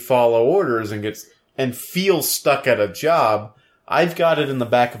blindly follow orders and feel stuck at a job. I've got it in the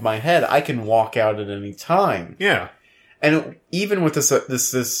back of my head. I can walk out at any time. Yeah. And even with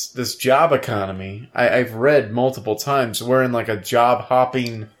this job economy, I've read multiple times we're in like a job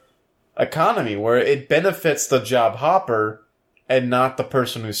hopping economy where it benefits the job hopper and not the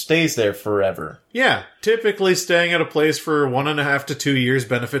person who stays there forever. Yeah. Typically staying at a place for 1.5 to 2 years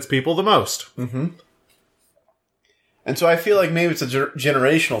benefits people the most. Mm-hmm. And so I feel like maybe it's a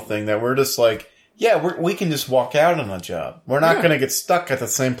generational thing that we're just like, yeah, we can just walk out on a job. We're not going to get stuck at the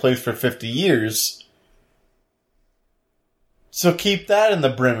same place for 50 years. So keep that in the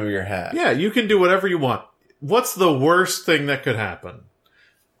brim of your hat. Yeah, you can do whatever you want. What's the worst thing that could happen?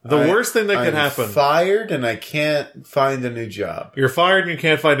 The worst thing that could happen. Fired and I can't find a new job. You're fired and you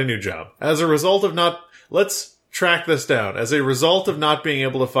can't find a new job. As a result of let's track this down. As a result of not being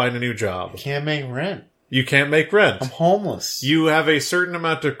able to find a new job. Can't make rent. You can't make rent. I'm homeless. You have a certain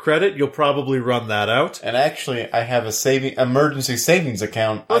amount of credit. You'll probably run that out. And actually, I have a emergency savings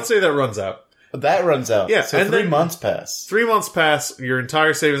account. Let's say that runs out. That runs out. Yeah. So and 3 then months pass. 3 months pass. Your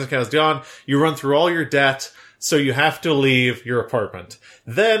entire savings account is gone. You run through all your debt. So you have to leave your apartment.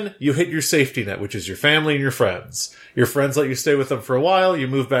 Then you hit your safety net, which is your family and your friends. Your friends let you stay with them for a while. You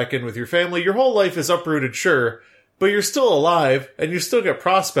move back in with your family. Your whole life is uprooted, sure. But you're still alive and you still get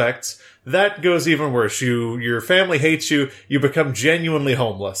prospects. That goes even worse. Your family hates you. You become genuinely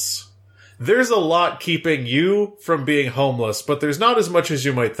homeless. There's a lot keeping you from being homeless, but there's not as much as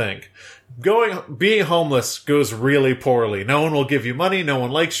you might think. Being homeless goes really poorly. No one will give you money. No one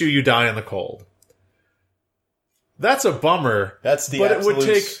likes you. You die in the cold. That's a bummer. But it would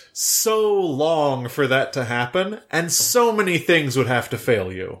take so long for that to happen, and so many things would have to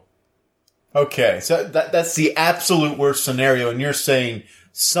fail you. Okay, so that's the absolute worst scenario, and you're saying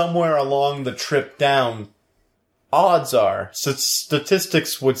somewhere along the trip down, odds are,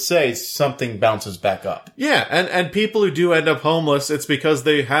 statistics would say something bounces back up. Yeah, and people who do end up homeless, it's because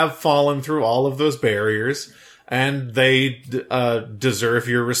they have fallen through all of those barriers, and they deserve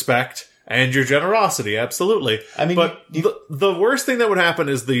your respect and your generosity, absolutely. I mean, but the worst thing that would happen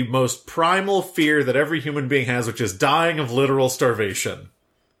is the most primal fear that every human being has, which is dying of literal starvation.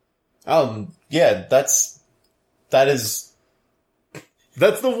 Yeah, that's the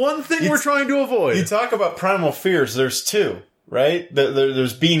one thing we're trying to avoid. You talk about primal fears, there's two, right?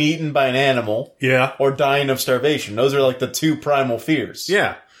 There's being eaten by an animal. Yeah. Or dying of starvation. Those are like the two primal fears.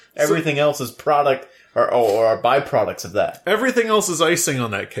 Yeah. Everything else is product or are byproducts of that. Everything else is icing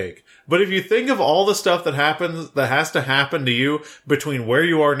on that cake. But if you think of all the stuff that has to happen to you between where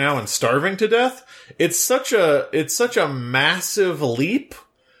you are now and starving to death, it's such a massive leap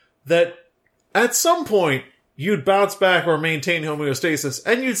that at some point you'd bounce back or maintain homeostasis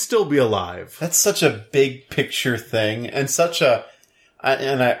and you'd still be alive. That's such a big picture thing and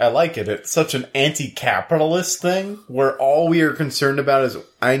I like it. It's such an anti-capitalist thing where all we are concerned about is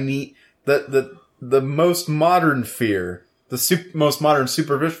I need the most modern fear, the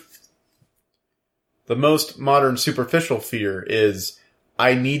most modern superficial fear is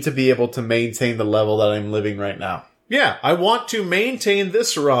I need to be able to maintain the level that I'm living right now. Yeah, I want to maintain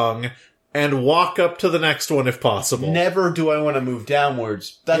this rung and walk up to the next one if possible. Never do I want to move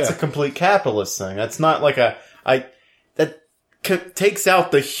downwards. That's a complete capitalist thing. That's not like that takes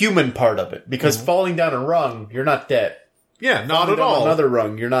out the human part of it because falling down a rung, you're not dead. Yeah, not falling at all. Down another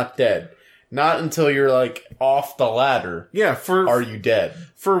rung, you're not dead. Not until you're like off the ladder. Yeah, are you dead?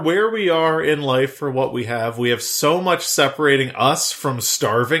 For where we are in life, for what we have so much separating us from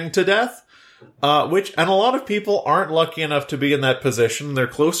starving to death. And a lot of people aren't lucky enough to be in that position. They're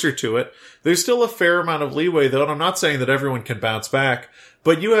closer to it. There's still a fair amount of leeway, though, and I'm not saying that everyone can bounce back,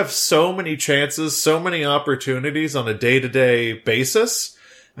 but you have so many chances, so many opportunities on a day-to-day basis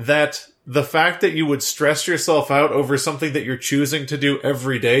that the fact that you would stress yourself out over something that you're choosing to do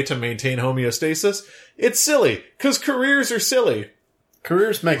every day to maintain homeostasis, it's silly, because careers are silly.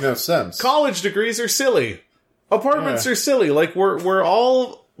 Careers make no sense. College degrees are silly. Apartments are silly. Like, we're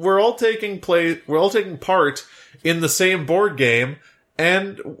all taking part in the same board game,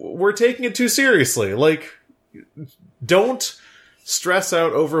 and we're taking it too seriously. Like, don't stress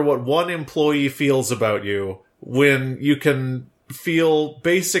out over what one employee feels about you when you can feel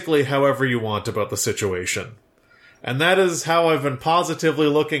basically however you want about the situation. And that is how I've been positively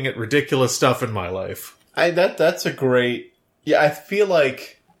looking at ridiculous stuff in my life. That's a great... Yeah, I feel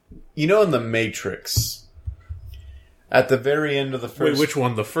like, in The Matrix, at the very end of the first... Wait, which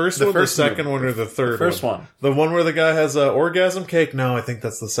one? The first one, the second one, or the third one? The first one. The one where the guy has an orgasm cake? No, I think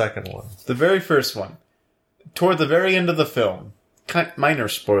that's the second one. The very first one. Toward the very end of the film, minor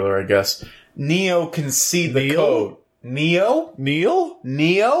spoiler, I guess, Neo can see the code. Neo?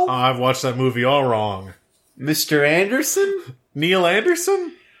 Oh, I've watched that movie all wrong. Mr. Anderson? Neil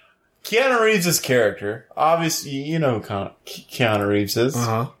Anderson? Keanu Reeves' character, obviously, you know who Keanu Reeves is.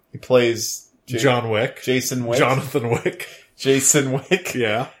 Uh-huh. He plays... John Wick. Jason Wick. Jonathan Wick. Jason Wick.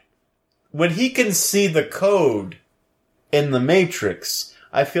 Yeah. When he can see the code in the Matrix,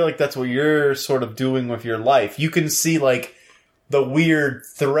 I feel like that's what you're sort of doing with your life. You can see, like, the weird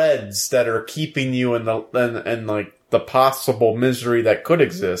threads that are keeping you in the possible misery that could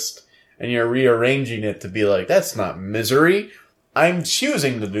exist, and you're rearranging it to be like, that's not misery. I'm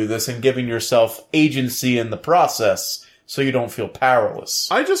choosing to do this and giving yourself agency in the process so you don't feel powerless.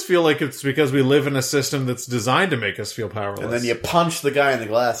 I just feel like it's because we live in a system that's designed to make us feel powerless. And then you punch the guy in the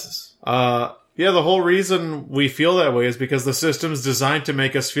glasses. Yeah, the whole reason we feel that way is because the system's designed to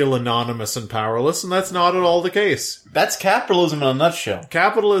make us feel anonymous and powerless, and that's not at all the case. That's capitalism in a nutshell.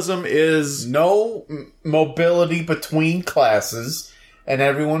 Capitalism is... no mobility between classes, and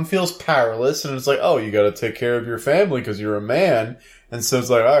everyone feels powerless, and it's like, oh, you gotta take care of your family because you're a man. And so it's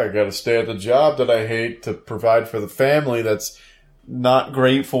like, I gotta stay at the job that I hate to provide for the family that's not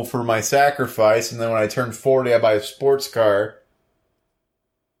grateful for my sacrifice, and then when I turn 40, I buy a sports car.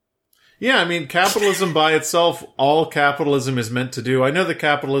 Yeah, I mean, capitalism by itself, all capitalism is meant to do. I know that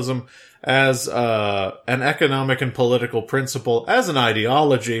capitalism as an economic and political principle, as an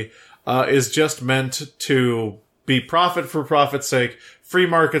ideology, is just meant to be profit for profit's sake. Free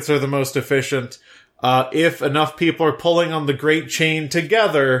markets are the most efficient. If enough people are pulling on the great chain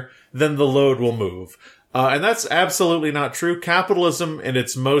together, then the load will move. And that's absolutely not true. Capitalism in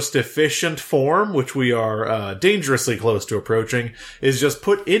its most efficient form, which we are dangerously close to approaching, is just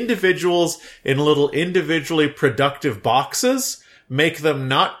put individuals in little individually productive boxes, make them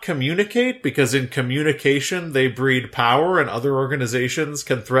not communicate, because in communication they breed power and other organizations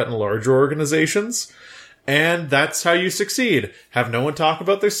can threaten larger organizations. And that's how you succeed. Have no one talk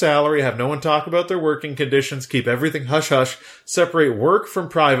about their salary, have no one talk about their working conditions, keep everything hush-hush, separate work from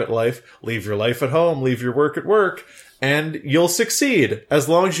private life, leave your life at home, leave your work at work, and you'll succeed. As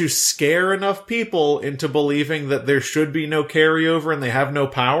long as you scare enough people into believing that there should be no carryover and they have no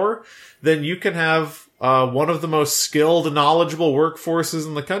power, then you can have one of the most skilled, knowledgeable workforces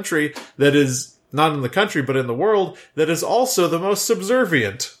in the country that is, not in the country, but in the world, that is also the most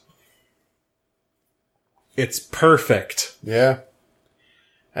subservient. It's perfect. Yeah.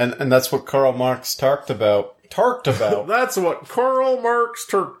 And that's what Karl Marx talked about. That's what Karl Marx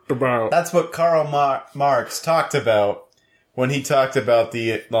talked about. That's what Karl Marx talked about when he talked about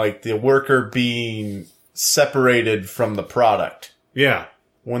the worker being separated from the product. Yeah.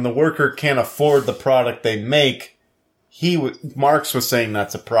 When the worker can't afford the product they make, Marx was saying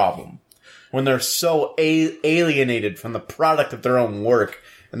that's a problem. When they're so alienated from the product of their own work,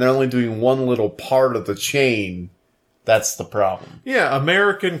 and they're only doing one little part of the chain, that's the problem. Yeah,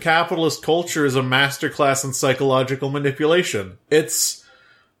 American capitalist culture is a masterclass in psychological manipulation. It's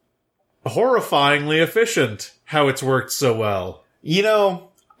horrifyingly efficient how it's worked so well. You know,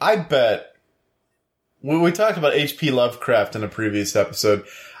 I bet, when we talked about H.P. Lovecraft in a previous episode,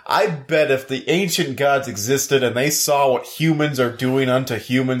 I bet if the ancient gods existed and they saw what humans are doing unto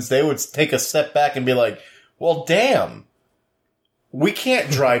humans, they would take a step back and be like, well, damn. We can't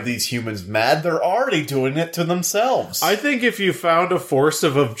drive these humans mad. They're already doing it to themselves. I think if you found a force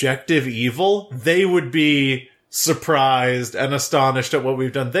of objective evil, they would be surprised and astonished at what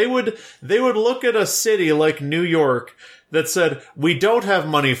we've done. They would look at a city like New York that said, we don't have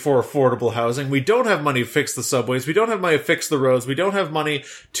money for affordable housing, we don't have money to fix the subways, we don't have money to fix the roads, we don't have money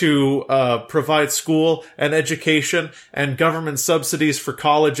to provide school and education and government subsidies for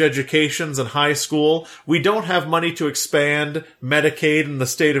college educations and high school. We don't have money to expand Medicaid in the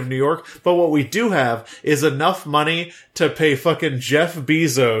state of New York, but what we do have is enough money to pay fucking Jeff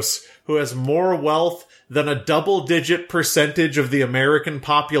Bezos, who has more wealth than a double-digit percentage of the American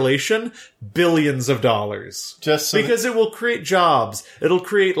population, billions of dollars. Just so because it will create jobs. It'll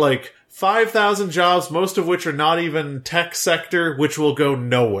create, 5,000 jobs, most of which are not even tech sector, which will go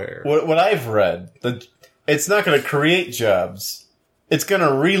nowhere. What I've read, it's not going to create jobs. It's going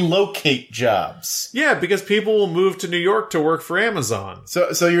to relocate jobs. Yeah, because people will move to New York to work for Amazon.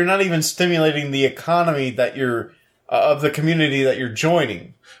 So you're not even stimulating the economy that you're of the community that you're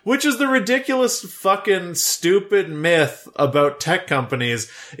joining. Which is the ridiculous fucking stupid myth about tech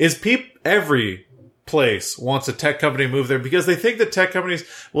companies is every place wants a tech company to move there because they think that tech companies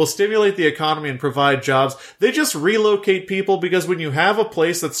will stimulate the economy and provide jobs. They just relocate people because when you have a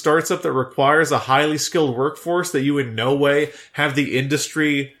place that starts up that requires a highly skilled workforce that you in no way have the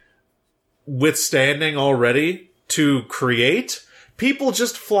industry withstanding already to create, people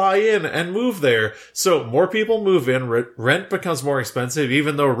just fly in and move there. So more people move in, rent becomes more expensive,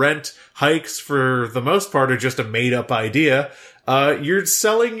 even though rent hikes for the most part are just a made up idea. You're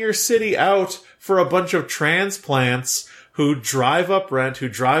selling your city out for a bunch of transplants who drive up rent, who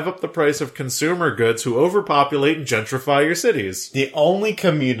drive up the price of consumer goods, who overpopulate and gentrify your cities. The only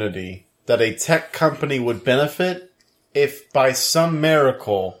community that a tech company would benefit if by some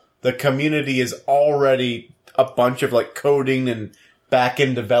miracle the community is already a bunch of like coding and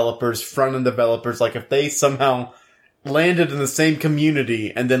back-end developers, front-end developers, like if they somehow landed in the same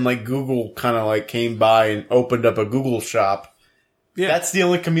community and then like Google kind of like came by and opened up a Google shop. Yeah. That's the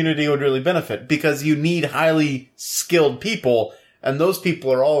only community that would really benefit because you need highly skilled people and those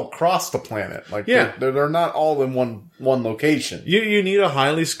people are all across the planet. Like they're not all in one location. You need a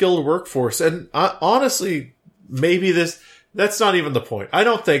highly skilled workforce. And honestly, maybe that's not even the point. I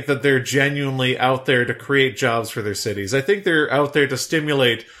don't think that they're genuinely out there to create jobs for their cities. I think they're out there to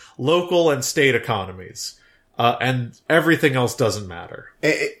stimulate local and state economies. And everything else doesn't matter.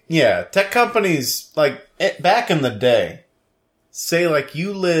 Tech companies, like, back in the day, say, like,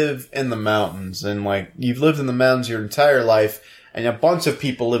 you live in the mountains, and, like, you've lived in the mountains your entire life, and a bunch of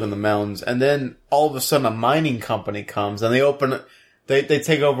people live in the mountains, and then all of a sudden a mining company comes, and they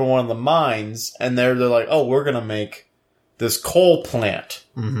take over one of the mines, and they're like, oh, we're gonna make this coal plant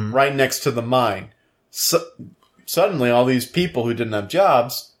right next to the mine. So, suddenly all these people who didn't have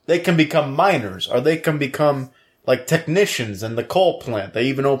jobs, they can become miners, or they can become like technicians in the coal plant. They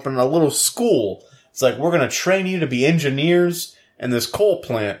even open a little school. It's like, we're going to train you to be engineers in this coal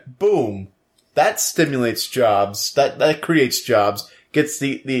plant. Boom. That stimulates jobs. That creates jobs, gets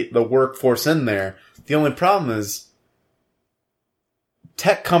the workforce in there. The only problem is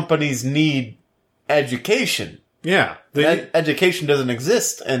tech companies need education. Yeah. Education doesn't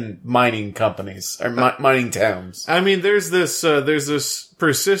exist in mining companies or mining towns. I mean, there's this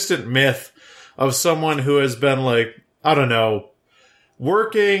persistent myth of someone who has been like, I don't know,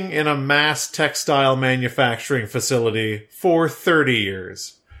 working in a mass textile manufacturing facility for 30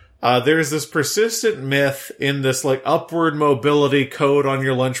 years. There's this persistent myth in this like upward mobility code on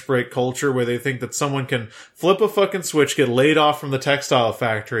your lunch break culture where they think that someone can flip a fucking switch, get laid off from the textile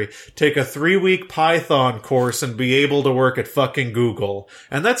factory, take a 3-week Python course and be able to work at fucking Google.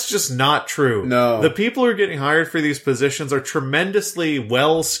 And that's just not true. No. The people who are getting hired for these positions are tremendously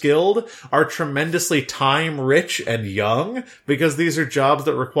well skilled, are tremendously time rich and young because these are jobs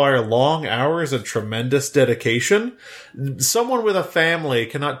that require long hours and tremendous dedication. Someone with a family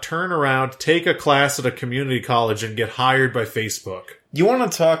cannot turn around, take a class at a community college, and get hired by Facebook. You want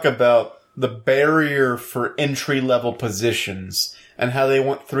to talk about the barrier for entry-level positions and how they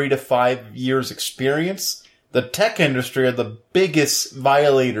want 3 to 5 years experience? The tech industry are the biggest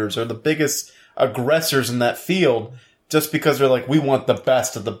violators or the biggest aggressors in that field just because they're like, we want the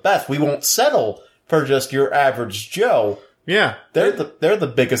best of the best. We won't settle for just your average Joe. Yeah. They're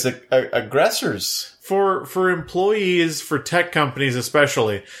the biggest aggressors. For employees, for tech companies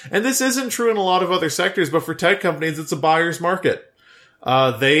especially, and this isn't true in a lot of other sectors, but for tech companies, it's a buyer's market.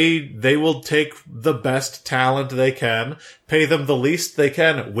 They will take the best talent they can, pay them the least they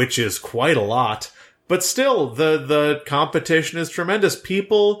can, which is quite a lot. But still, the competition is tremendous.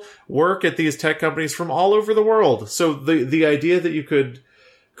 People work at these tech companies from all over the world. So the idea that you could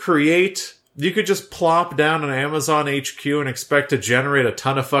just plop down an Amazon HQ and expect to generate a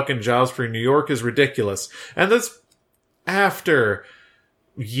ton of fucking jobs for New York is ridiculous. And that's after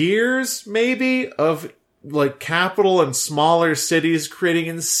years, maybe, of like capital and smaller cities creating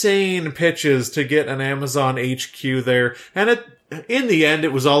insane pitches to get an Amazon HQ there. And in the end,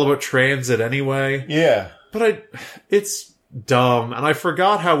 it was all about transit anyway. Yeah. But it's dumb. And I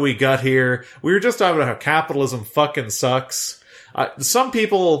forgot how we got here. We were just talking about how capitalism fucking sucks. Some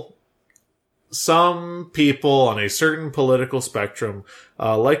people on a certain political spectrum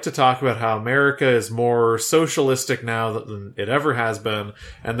like to talk about how America is more socialistic now than it ever has been,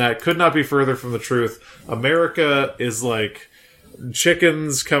 and that could not be further from the truth. America is like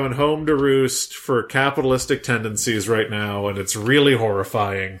chickens coming home to roost for capitalistic tendencies right now, and it's really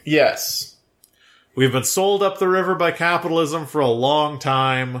horrifying. Yes. We've been sold up the river by capitalism for a long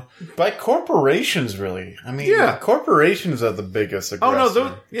time. By corporations, really. I mean, yeah. Corporations are the biggest aggressor.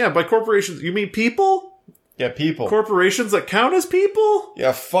 Oh, no, by corporations. You mean people? Yeah, people. Corporations that count as people?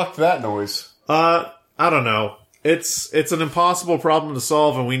 Yeah, fuck that noise. I don't know. It's an impossible problem to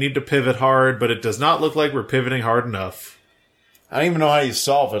solve, and we need to pivot hard, but it does not look like we're pivoting hard enough. I don't even know how you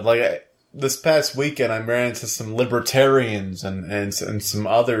solve it. Like, this past weekend, I ran into some libertarians and some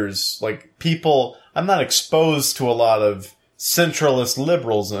others, like people. I'm not exposed to a lot of centralist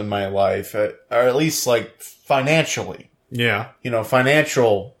liberals in my life, or at least like financially. Yeah.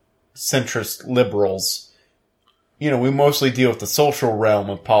 Financial centrist liberals. We mostly deal with the social realm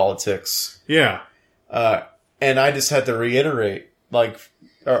of politics. Yeah. And I just had to reiterate,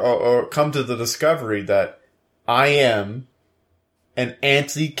 or come to the discovery that I am an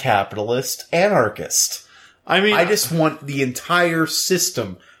anti-capitalist anarchist. I mean, I just want the entire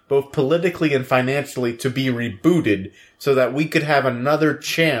system, both politically and financially, to be rebooted so that we could have another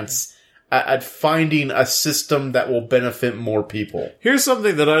chance at finding a system that will benefit more people. Here's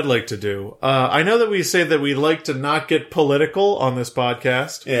something that I'd like to do. I know that we say that we like to not get political on this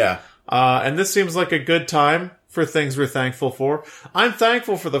podcast. Yeah. And this seems like a good time for things we're thankful for. I'm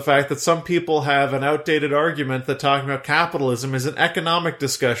thankful for the fact that some people have an outdated argument that talking about capitalism is an economic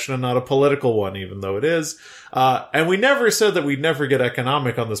discussion and not a political one, even though it is. And we never said that we'd never get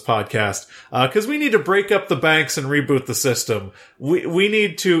economic on this podcast, because we need to break up the banks and reboot the system. We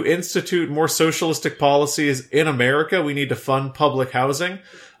need to institute more socialistic policies in America. We need to fund public housing.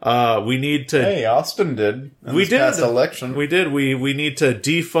 We need to... Hey, Austin did. We did. Past election. We did. We need to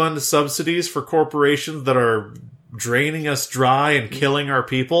defund subsidies for corporations that are draining us dry and killing our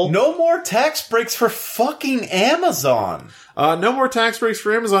people. No more tax breaks for fucking Amazon. No more tax breaks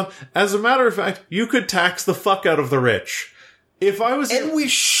for Amazon. As a matter of fact, you could tax the fuck out of the rich. And we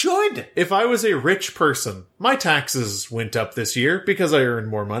should. If I was a rich person, my taxes went up this year because I earned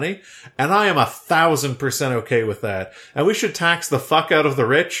more money, and I am 1,000% okay with that. And we should tax the fuck out of the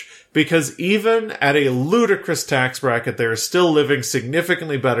rich, because even at a ludicrous tax bracket, they are still living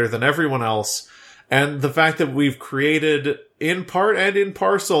significantly better than everyone else. And the fact that we've created, in part and in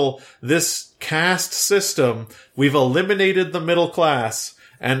parcel, this caste system, we've eliminated the middle class,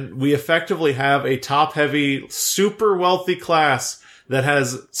 and we effectively have a top-heavy, super wealthy class that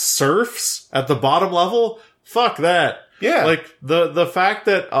has serfs at the bottom level. Fuck that. Yeah. Like, the fact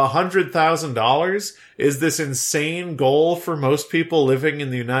that $100,000 is this insane goal for most people living in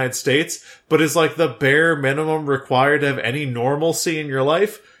the United States, but is like the bare minimum required to have any normalcy in your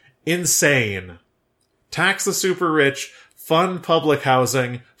life, insane. Tax the super rich, fund public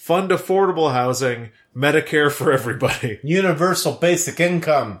housing, fund affordable housing, Medicare for everybody. Universal basic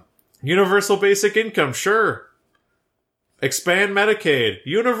income. Universal basic income, sure. Expand Medicaid.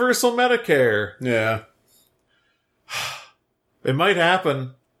 Universal Medicare. Yeah. It might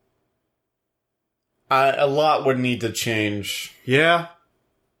happen. A lot would need to change. Yeah.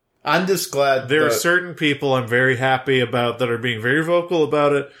 I'm just glad there are certain people I'm very happy about that are being very vocal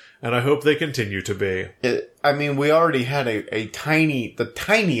about it, and I hope they continue to be. We already had the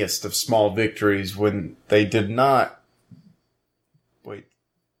tiniest of small victories when they did not... Wait.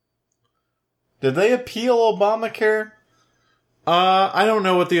 Did they appeal Obamacare? I don't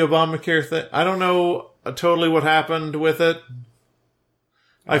know what the Obamacare thing... I don't know totally what happened with it.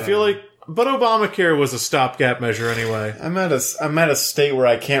 I feel like... But Obamacare was a stopgap measure anyway. I'm at a state where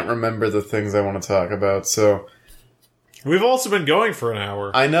I can't remember the things I want to talk about, so... We've also been going for an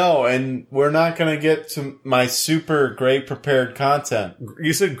hour. I know, and we're not going to get to my super great prepared content.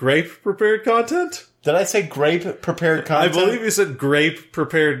 You said grape prepared content? Did I say grape prepared content? I believe you said grape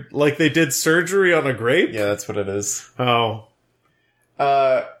prepared, like they did surgery on a grape? Yeah, that's what it is. Oh.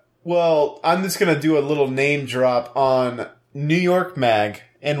 Well, I'm just going to do a little name drop on New York Mag,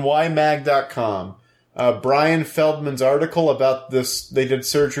 nymag.com. Brian Feldman's article about this, they did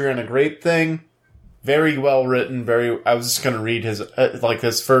surgery on a grape thing. Very well written. I was just going to read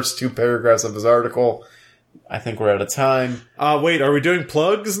his first two paragraphs of his article. I think we're out of time. Wait, are we doing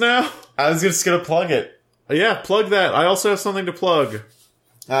plugs now? I was just going to plug it. Yeah, plug that. I also have something to plug.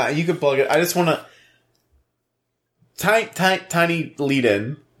 You can plug it. I just want to tiny lead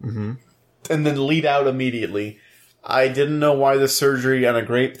in, and then lead out immediately. I didn't know why the surgery on a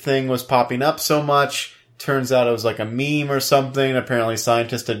grape thing was popping up so much. Turns out it was like a meme or something. Apparently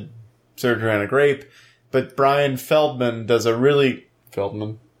scientists did surgery on a grape. But Brian Feldman does a really...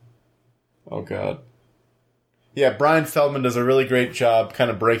 Feldman? Oh, God. Yeah, Brian Feldman does a really great job kind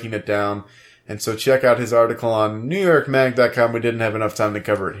of breaking it down. And so check out his article on NewYorkMag.com. We didn't have enough time to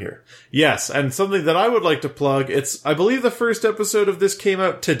cover it here. Yes, and something that I would like to plug, I believe the first episode of this came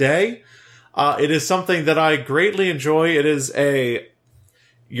out today. It is something that I greatly enjoy. It is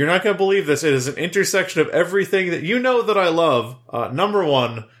you're not going to believe this, it is an intersection of everything that you know that I love. Number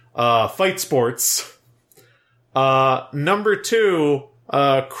one, fight sports. Number two,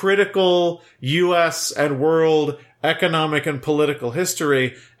 critical U.S. and world economic and political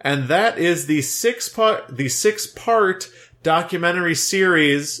history, and that is the six-part documentary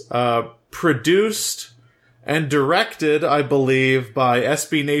series produced and directed, I believe, by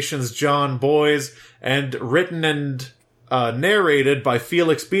SB Nation's John Boyes and written and narrated by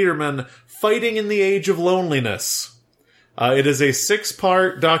Felix Biederman, Fighting in the Age of Loneliness. It is a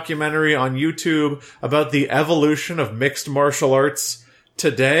 6-part documentary on YouTube about the evolution of mixed martial arts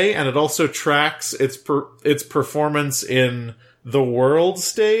today, and it also tracks its performance in the world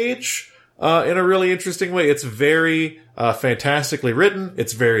stage in a really interesting way. It's very fantastically written.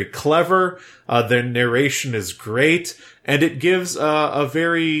 It's very clever. The narration is great, and it gives a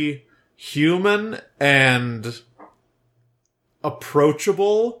very human and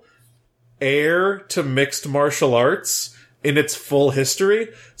approachable air to mixed martial arts in its full history.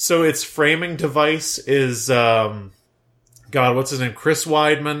 So its framing device is, what's his name? Chris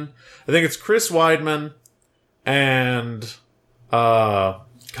Weidman. I think it's Chris Weidman and, I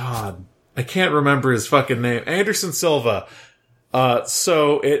can't remember his fucking name. Anderson Silva.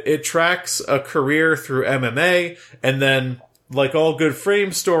 So it tracks a career through MMA, and then, like all good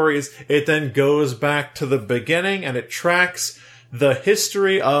frame stories, it then goes back to the beginning, and it tracks the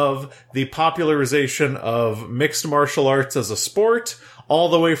history of the popularization of mixed martial arts as a sport, all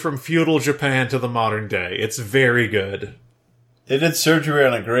the way from feudal Japan to the modern day. It's very good. They did surgery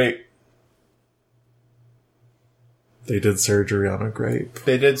on a grape. They did surgery on a grape.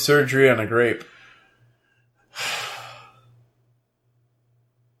 They did surgery on a grape.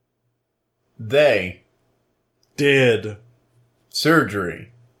 They did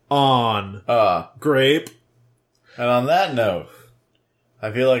surgery on a grape. And on that note,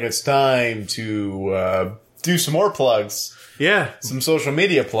 I feel like it's time to do some more plugs. Yeah. Some social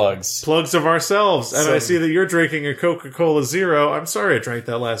media plugs. Plugs of ourselves. And I see that you're drinking a Coca-Cola Zero. I'm sorry I drank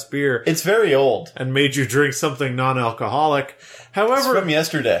that last beer. It's very old. And made you drink something non-alcoholic. However, it's from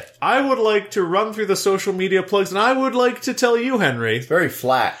yesterday. I would like to run through the social media plugs, and I would like to tell you, Henry. It's very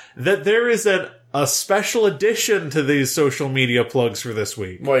flat. That there is a special addition to these social media plugs for this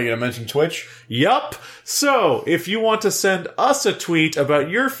week. What, are you going to mention Twitch? Yup. So, if you want to send us a tweet about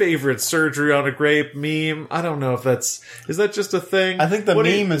your favorite surgery on a grape meme, I don't know if is that just a thing? I think the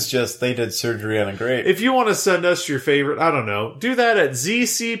meme is just they did surgery on a grape. If you want to send us your favorite, I don't know, do that at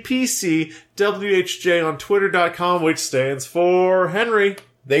ZCPCWHJ on Twitter.com, which stands for Henry.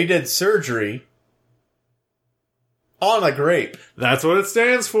 They did surgery on a grape. That's what it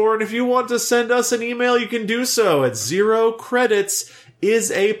stands for. And if you want to send us an email, you can do so at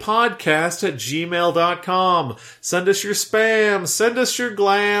zerocreditsisapodcast@gmail.com. Send us your spam. Send us your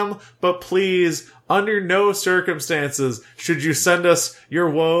glam. But please, under no circumstances should you send us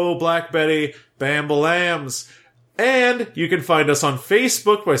your whoa, Black Betty, bambalams. And you can find us on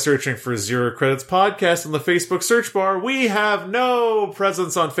Facebook by searching for Zero Credits Podcast in the Facebook search bar. We have no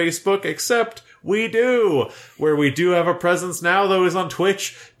presence on Facebook except we do. Where we do have a presence now, though, is on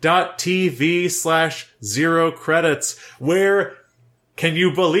twitch.tv/zerocredits, where, can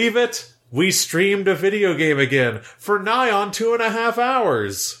you believe it? We streamed a video game again for nigh on 2.5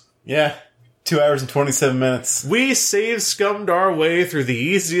 hours. Yeah. 2 hours and 27 minutes. We save-scummed our way through the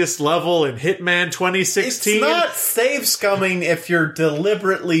easiest level in Hitman 2016. It's not save-scumming if you're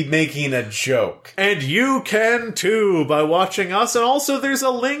deliberately making a joke. And you can too by watching us. And also there's a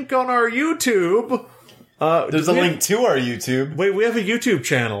link on our YouTube. There's a link to our YouTube. Wait, we have a YouTube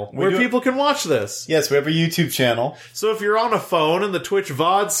channel where people can watch this. Yes, we have a YouTube channel. So if you're on a phone and the Twitch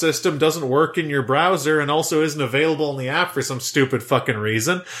VOD system doesn't work in your browser and also isn't available in the app for some stupid fucking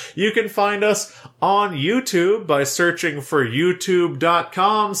reason, you can find us on YouTube by searching for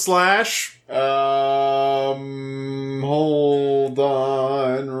youtube.com/ hold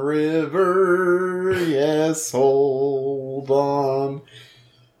on, River. Yes, hold on,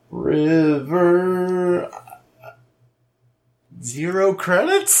 River. Zero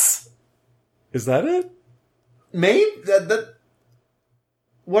credits? Is that it? Maybe?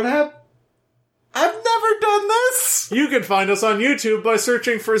 What happened? I've never done this! You can find us on YouTube by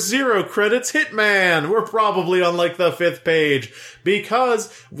searching for Zero Credits Hitman. We're probably on like the 5th page.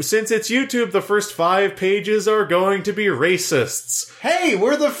 Because, since it's YouTube, the first 5 pages are going to be racists. Hey,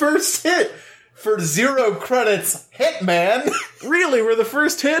 we're the first hit for Zero Credits Hitman. Really? We're the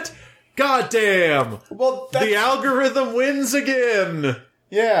first hit? Goddamn! Well, the algorithm wins again!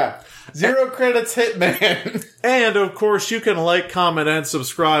 Yeah. Zero Credits Hitman. And, of course, you can like, comment, and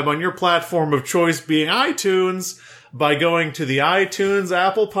subscribe on your platform of choice being iTunes by going to the iTunes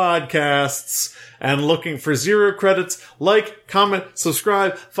Apple Podcasts and looking for Zero Credits, like, comment,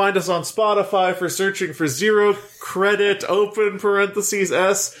 subscribe, find us on Spotify for searching for Zero Credit, open parentheses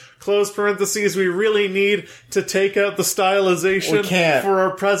S, close parentheses. We really need to take out the stylization We can't. for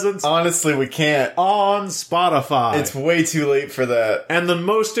our presence Honestly, we can't. on Spotify. It's way too late for that. And the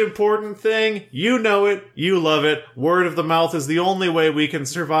most important thing, you know it, you love it, word of the mouth is the only way we can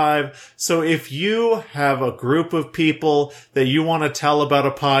survive. So if you have a group of people that you want to tell about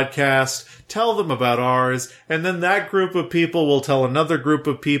a podcast, tell them about ours, and then that group of people will tell another group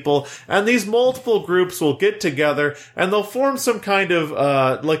of people, and these multiple groups will get together, and they'll form some kind of,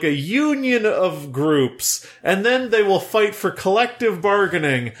 like a union of groups, and then they will fight for collective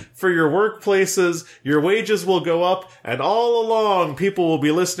bargaining for your workplaces, your wages will go up, and all along people will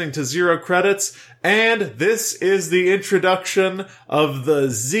be listening to Zero Credits, and this is the introduction of the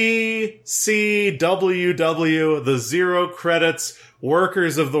ZCWW, the Zero Credits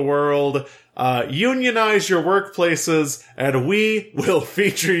Workers of the World. Unionize your workplaces, and we will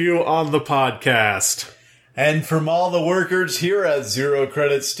feature you on the podcast. And from all the workers here at Zero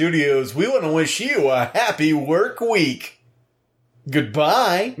Credit Studios, we want to wish you a happy work week.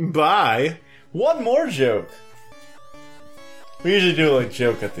 Goodbye. Bye. One more joke. We usually do like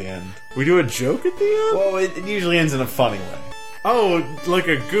joke at the end. We do a joke at the end? Well, it usually ends in a funny way. Oh, like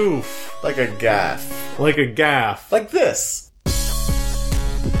a goof. Like a gaff. Like a gaff. Like this.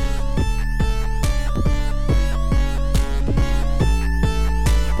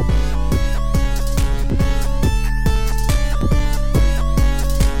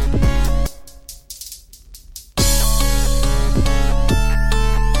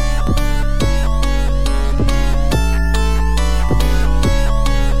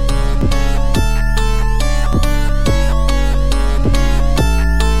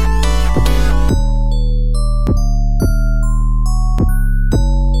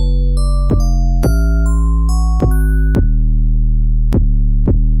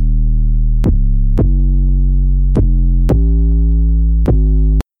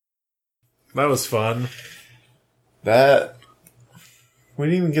 That was fun. We didn't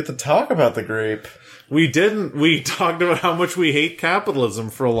even get to talk about the grape. We didn't. We talked about how much we hate capitalism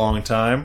for a long time.